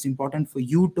bias, it's important for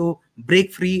you to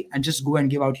break free and just go and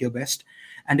give out your best.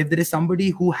 And if there is somebody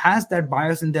who has that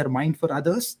bias in their mind for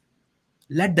others,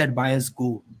 let that bias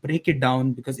go, break it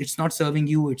down, because it's not serving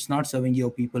you, it's not serving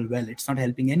your people well, it's not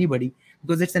helping anybody,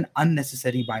 because it's an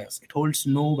unnecessary bias. It holds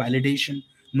no validation,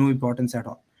 no importance at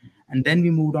all. And then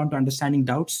we moved on to understanding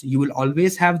doubts. You will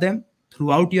always have them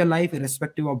throughout your life,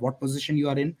 irrespective of what position you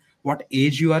are in, what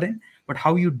age you are in. But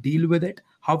how you deal with it,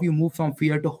 how you move from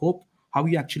fear to hope, how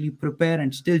you actually prepare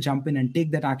and still jump in and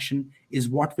take that action, is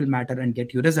what will matter and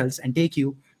get you results and take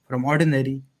you from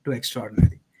ordinary to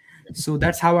extraordinary. So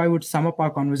that's how I would sum up our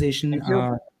conversation Thank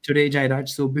you. today, Jairaj.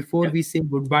 So before Yeah. we say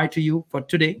goodbye to you for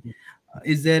today,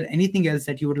 is there anything else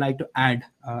that you would like to add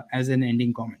as an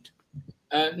ending comment?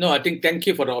 No, I think thank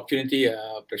you for the opportunity,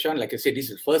 Prashant. Like I said, this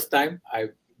is the first time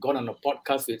I've gone on a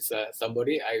podcast with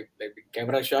somebody. I've been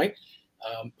camera shy.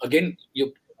 Again,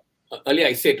 you earlier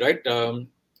I said, right,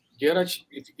 Jairaj,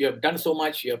 if you have done so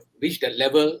much, you have reached that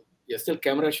level, you're still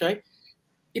camera shy.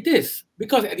 It is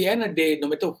because at the end of the day, no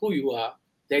matter who you are,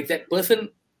 there's that person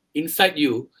inside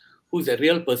you who's a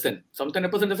real person. Sometimes the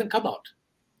person doesn't come out,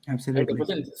 right? The Absolutely.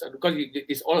 person, because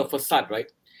it's all a facade, right?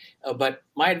 But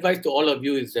my advice to all of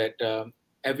you is that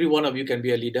every one of you can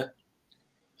be a leader.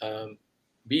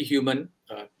 Be human,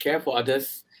 care for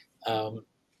others.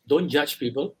 Don't judge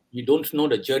people. You don't know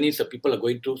the journeys that people are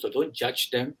going through, so don't judge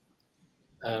them.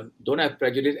 Don't have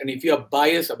prejudice. And if you are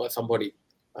biased about somebody,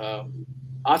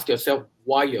 ask yourself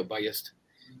why you're biased.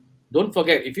 Don't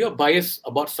forget, if you're biased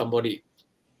about somebody,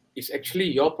 it's actually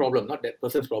your problem, not that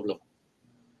person's problem.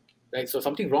 Right? So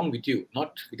something wrong with you,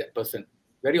 not with that person.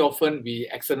 Very often we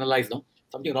externalize, no,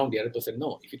 something wrong with the other person.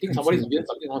 No, if you think somebody's doing Absolutely.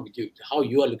 something wrong with you, how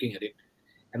you are looking at it.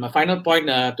 And my final point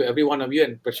to every one of you,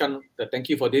 and Prashant, thank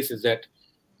you for this, is that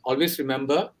always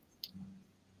remember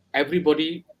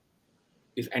everybody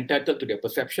is entitled to their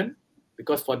perception,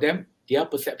 because for them, their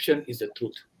perception is the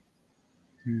truth.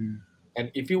 Hmm. And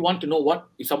if you want to know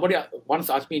if somebody once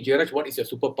asked me, Jairaj, what is your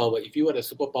superpower? If you were a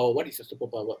superpower, what is your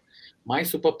superpower? My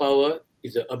superpower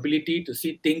is the ability to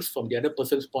see things from the other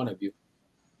person's point of view.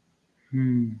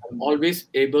 Hmm. I'm always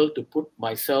able to put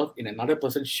myself in another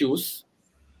person's shoes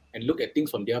and look at things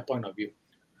from their point of view.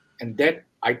 And that,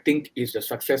 I think, is the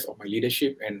success of my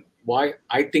leadership and why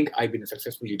I think I've been a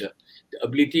successful leader. The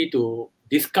ability to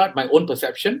discard my own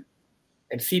perception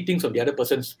and see things from the other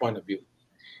person's point of view.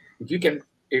 If you can,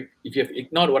 if you have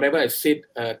ignored whatever I said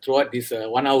throughout this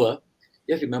 1 hour,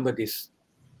 just remember this.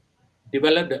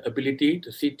 Develop the ability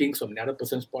to see things from another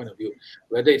person's point of view,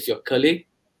 whether it's your colleague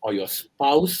or your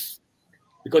spouse,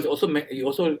 because it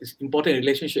also is important in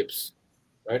relationships,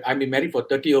 right? I've been married for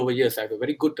 30 over years. I have a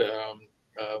very good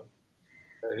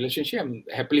relationship. I'm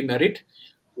happily married.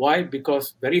 Why?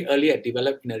 Because very early I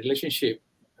developed in a relationship.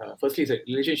 Firstly, it's a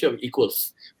relationship of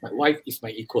equals. My wife is my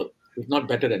equal, who's not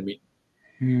better than me.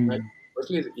 Right? Hmm.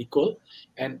 Firstly, it's equal,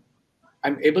 and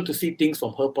I'm able to see things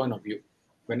from her point of view.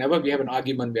 Whenever we have an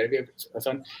argument, whenever we have a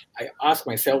son, I ask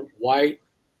myself why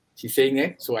she's saying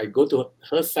it. So I go to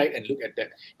her side and look at that,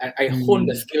 and I hone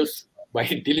the Hmm. skills by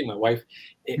dealing with my wife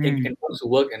and comes to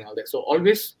work and all that. So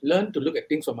always learn to look at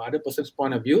things from other person's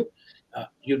point of view.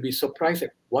 You'll be surprised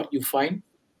at what you find.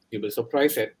 You'll be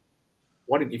surprised at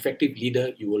what an effective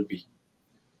leader you will be.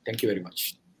 Thank you very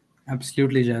much.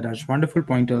 Absolutely, Jairaj. Wonderful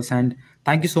pointers, and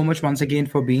thank you so much once again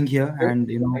for being here. And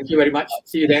thank you very much.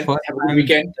 See you then. first Have a good time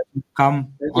weekend. that you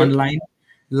come online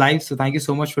live. So thank you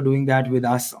so much for doing that with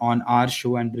us on our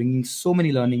show and bringing so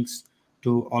many learnings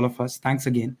to all of us. Thanks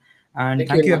again, and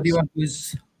thank you everyone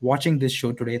who's watching this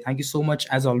show today. Thank you so much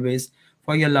as always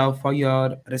for your love, for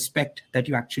your respect that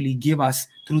you actually give us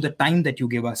through the time that you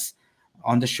give us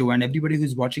on the show, and everybody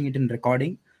who's watching it in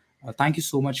recording. Thank you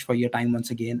so much for your time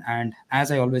once again. And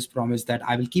as I always promise that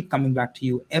I will keep coming back to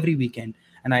you every weekend,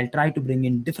 and I'll try to bring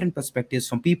in different perspectives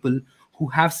from people who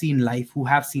have seen life, who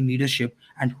have seen leadership,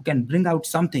 and who can bring out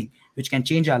something which can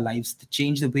change our lives, to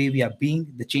change the way we are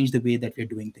being, to change the way that we're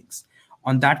doing things.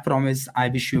 On that promise, I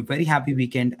wish you a very happy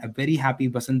weekend, a very happy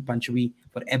Basant Panchami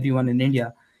for everyone in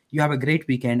India. You have a great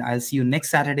weekend. I'll see you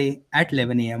next Saturday at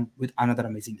 11 a.m. with another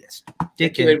amazing guest.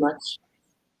 Take care. Thank you very much.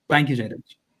 Thank you, Jairaj.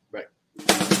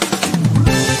 Bye.